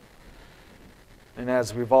rivers. And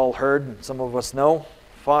as we've all heard, and some of us know,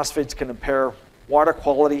 phosphates can impair water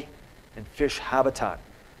quality and fish habitat.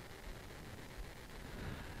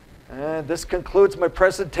 And this concludes my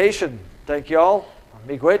presentation. Thank you all.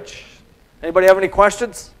 Miigwech. Anybody have any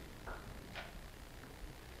questions?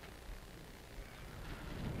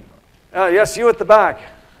 Yes, you at the back. How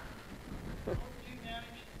would you manage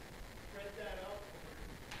to spread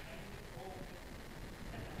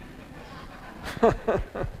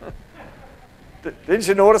that out? Didn't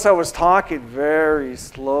you notice I was talking very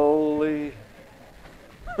slowly?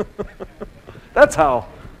 That's how.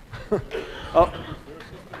 Oh.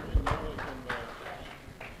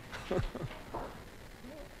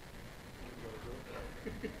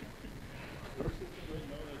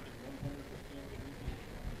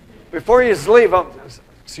 Before you leave,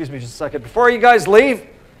 excuse me just a second. Before you guys leave,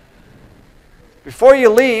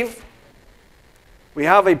 we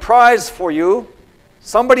have a prize for you.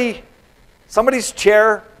 Somebody's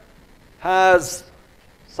chair has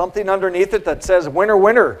something underneath it that says winner,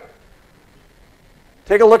 winner.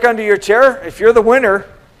 Take a look under your chair. If you're the winner,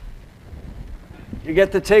 you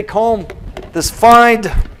get to take home this fine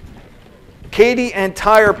Katie and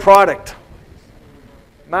Tire product.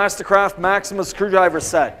 Mastercraft Maxima screwdriver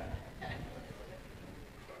set.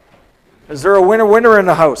 Is there a winner in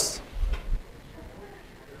the house?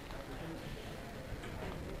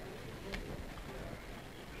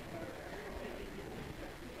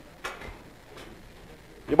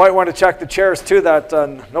 You might want to check the chairs too that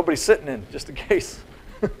nobody's sitting in, just in case.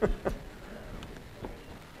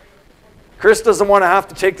 Chris doesn't want to have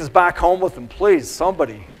to take this back home with him. Please,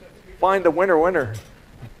 somebody, find the winner.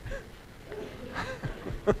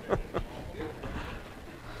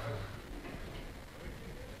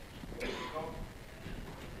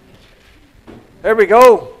 There we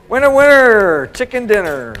go. Winner, chicken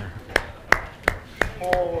dinner.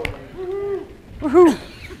 Oh. Woohoo.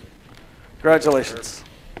 Congratulations.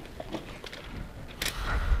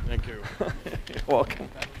 Thank you. You're welcome.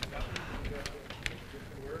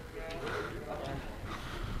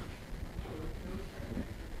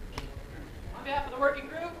 On behalf of the working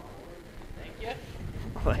group, thank you.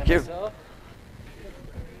 Thank you.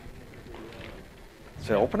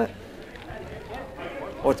 Should I open it?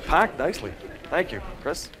 Oh, it's packed nicely. Thank you,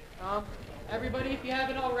 Chris. Everybody, if you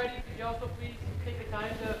haven't already, could you also please take the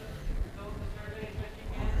time to